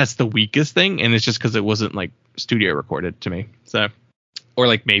 That's the weakest thing, and it's just because it wasn't like studio recorded to me. So, or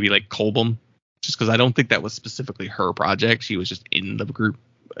like maybe like Colbum, just because I don't think that was specifically her project. She was just in the group.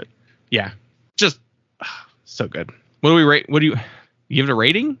 But yeah, just so good. What do we rate? What do you give it a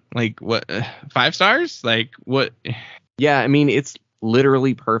rating? Like, what, 5 stars? Like, what? Yeah, I mean, it's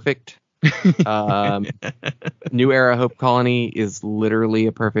literally perfect. New Era Hope Colony is literally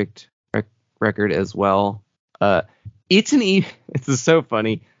a perfect record as well. It's this is so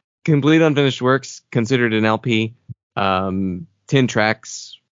funny. Complete Unfinished Works, considered an LP. 10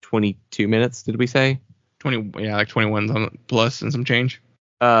 tracks, 22 minutes. Did we say 20? Yeah, like 21 on plus and some change.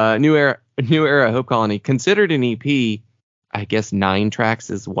 New Era Hope Colony, considered an EP. I guess 9 tracks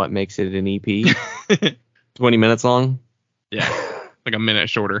is what makes it an EP. 20 minutes long. Yeah, like a minute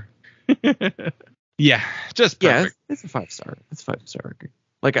shorter. Yeah, just perfect. Yeah, it's a 5-star. It's a 5-star record.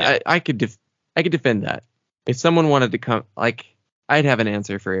 Like, yeah. I could defend that. If someone wanted to come, like, I'd have an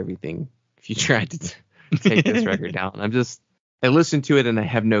answer for everything if you tried to take this record down. I listen to it and I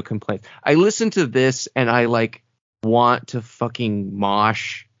have no complaints. I listen to this and I like want to fucking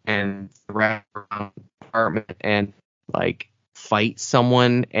mosh and wrap around the apartment and like fight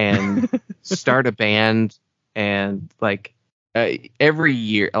someone and start a band and like every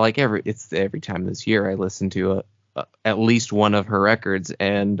year, like every time this year I listen to at least one of her records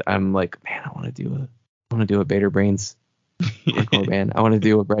and I'm like, man, I want to do a Baader Brains hardcore band. I want to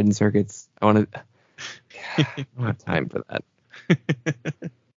do a Bread and Circuits. I don't have time for that.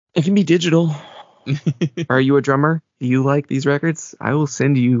 It can be digital. Are you a drummer? Do you like these records? I will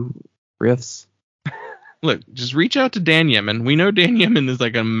send you riffs. Look, just reach out to Dan Yemin. We know Dan Yemin is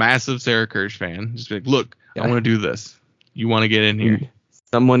like a massive Sarah Kirsch fan. Just be like, look, I want to do this. You want to get in here?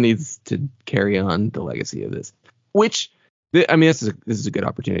 Someone needs to carry on the legacy of this. Which, I mean, this is a good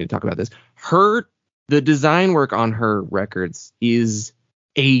opportunity to talk about this. The design work on her records is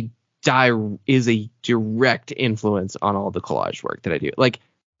a direct influence on all the collage work that I do. Like,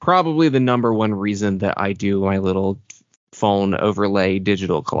 probably the number one reason that I do my little phone overlay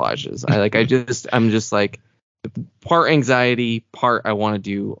digital collages. I'm just like, part anxiety, part I want to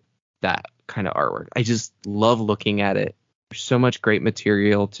do that kind of artwork. I just love looking at it. There's so much great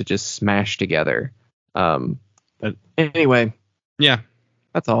material to just smash together. But anyway, yeah,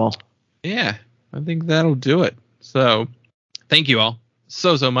 that's all. Yeah, I think that'll do it. So thank you all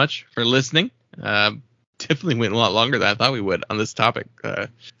so much for listening. Definitely went a lot longer than I thought we would on this topic.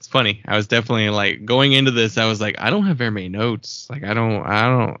 It's funny. I was definitely like going into this. I was like, I don't have very many notes. Like, I don't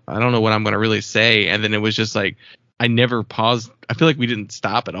know what I'm going to really say. And then it was just like, I never paused. I feel like we didn't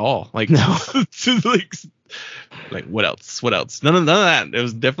stop at all. Like, no. like what else? None of that. It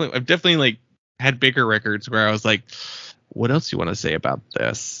was I've definitely like had bigger records where I was like, what else do you want to say about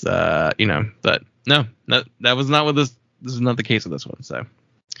this? But no, that was not what this is not the case with this one. So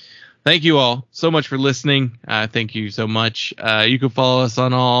thank you all so much for listening. Thank you so much. You can follow us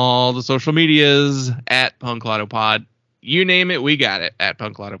on all the social medias at Punklotto Pod. You name it, we got it at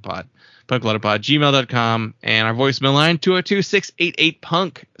Punklotto Pod. punklaudapod@gmail.com, and our voicemail line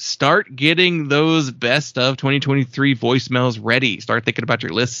 202-688-PUNK. Start getting those best of 2023 voicemails ready. Start thinking about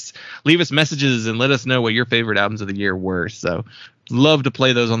your lists. Leave us messages and let us know what your favorite albums of the year were. So love to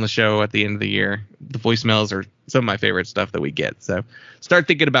play those on the show at the end of the year. The voicemails are some of my favorite stuff that we get. So start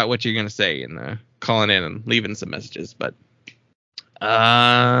thinking about what you're going to say and calling in and leaving some messages. But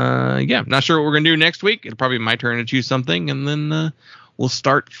yeah, not sure what we're going to do next week. It'll probably be my turn to choose something, and then we'll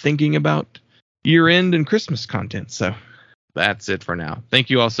start thinking about year-end and Christmas content. So that's it for now. Thank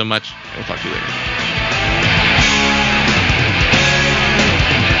you all so much. We'll talk to you later.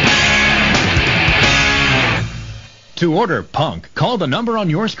 To order Punk, call the number on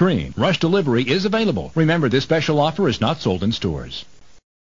your screen. Rush delivery is available. Remember, this special offer is not sold in stores.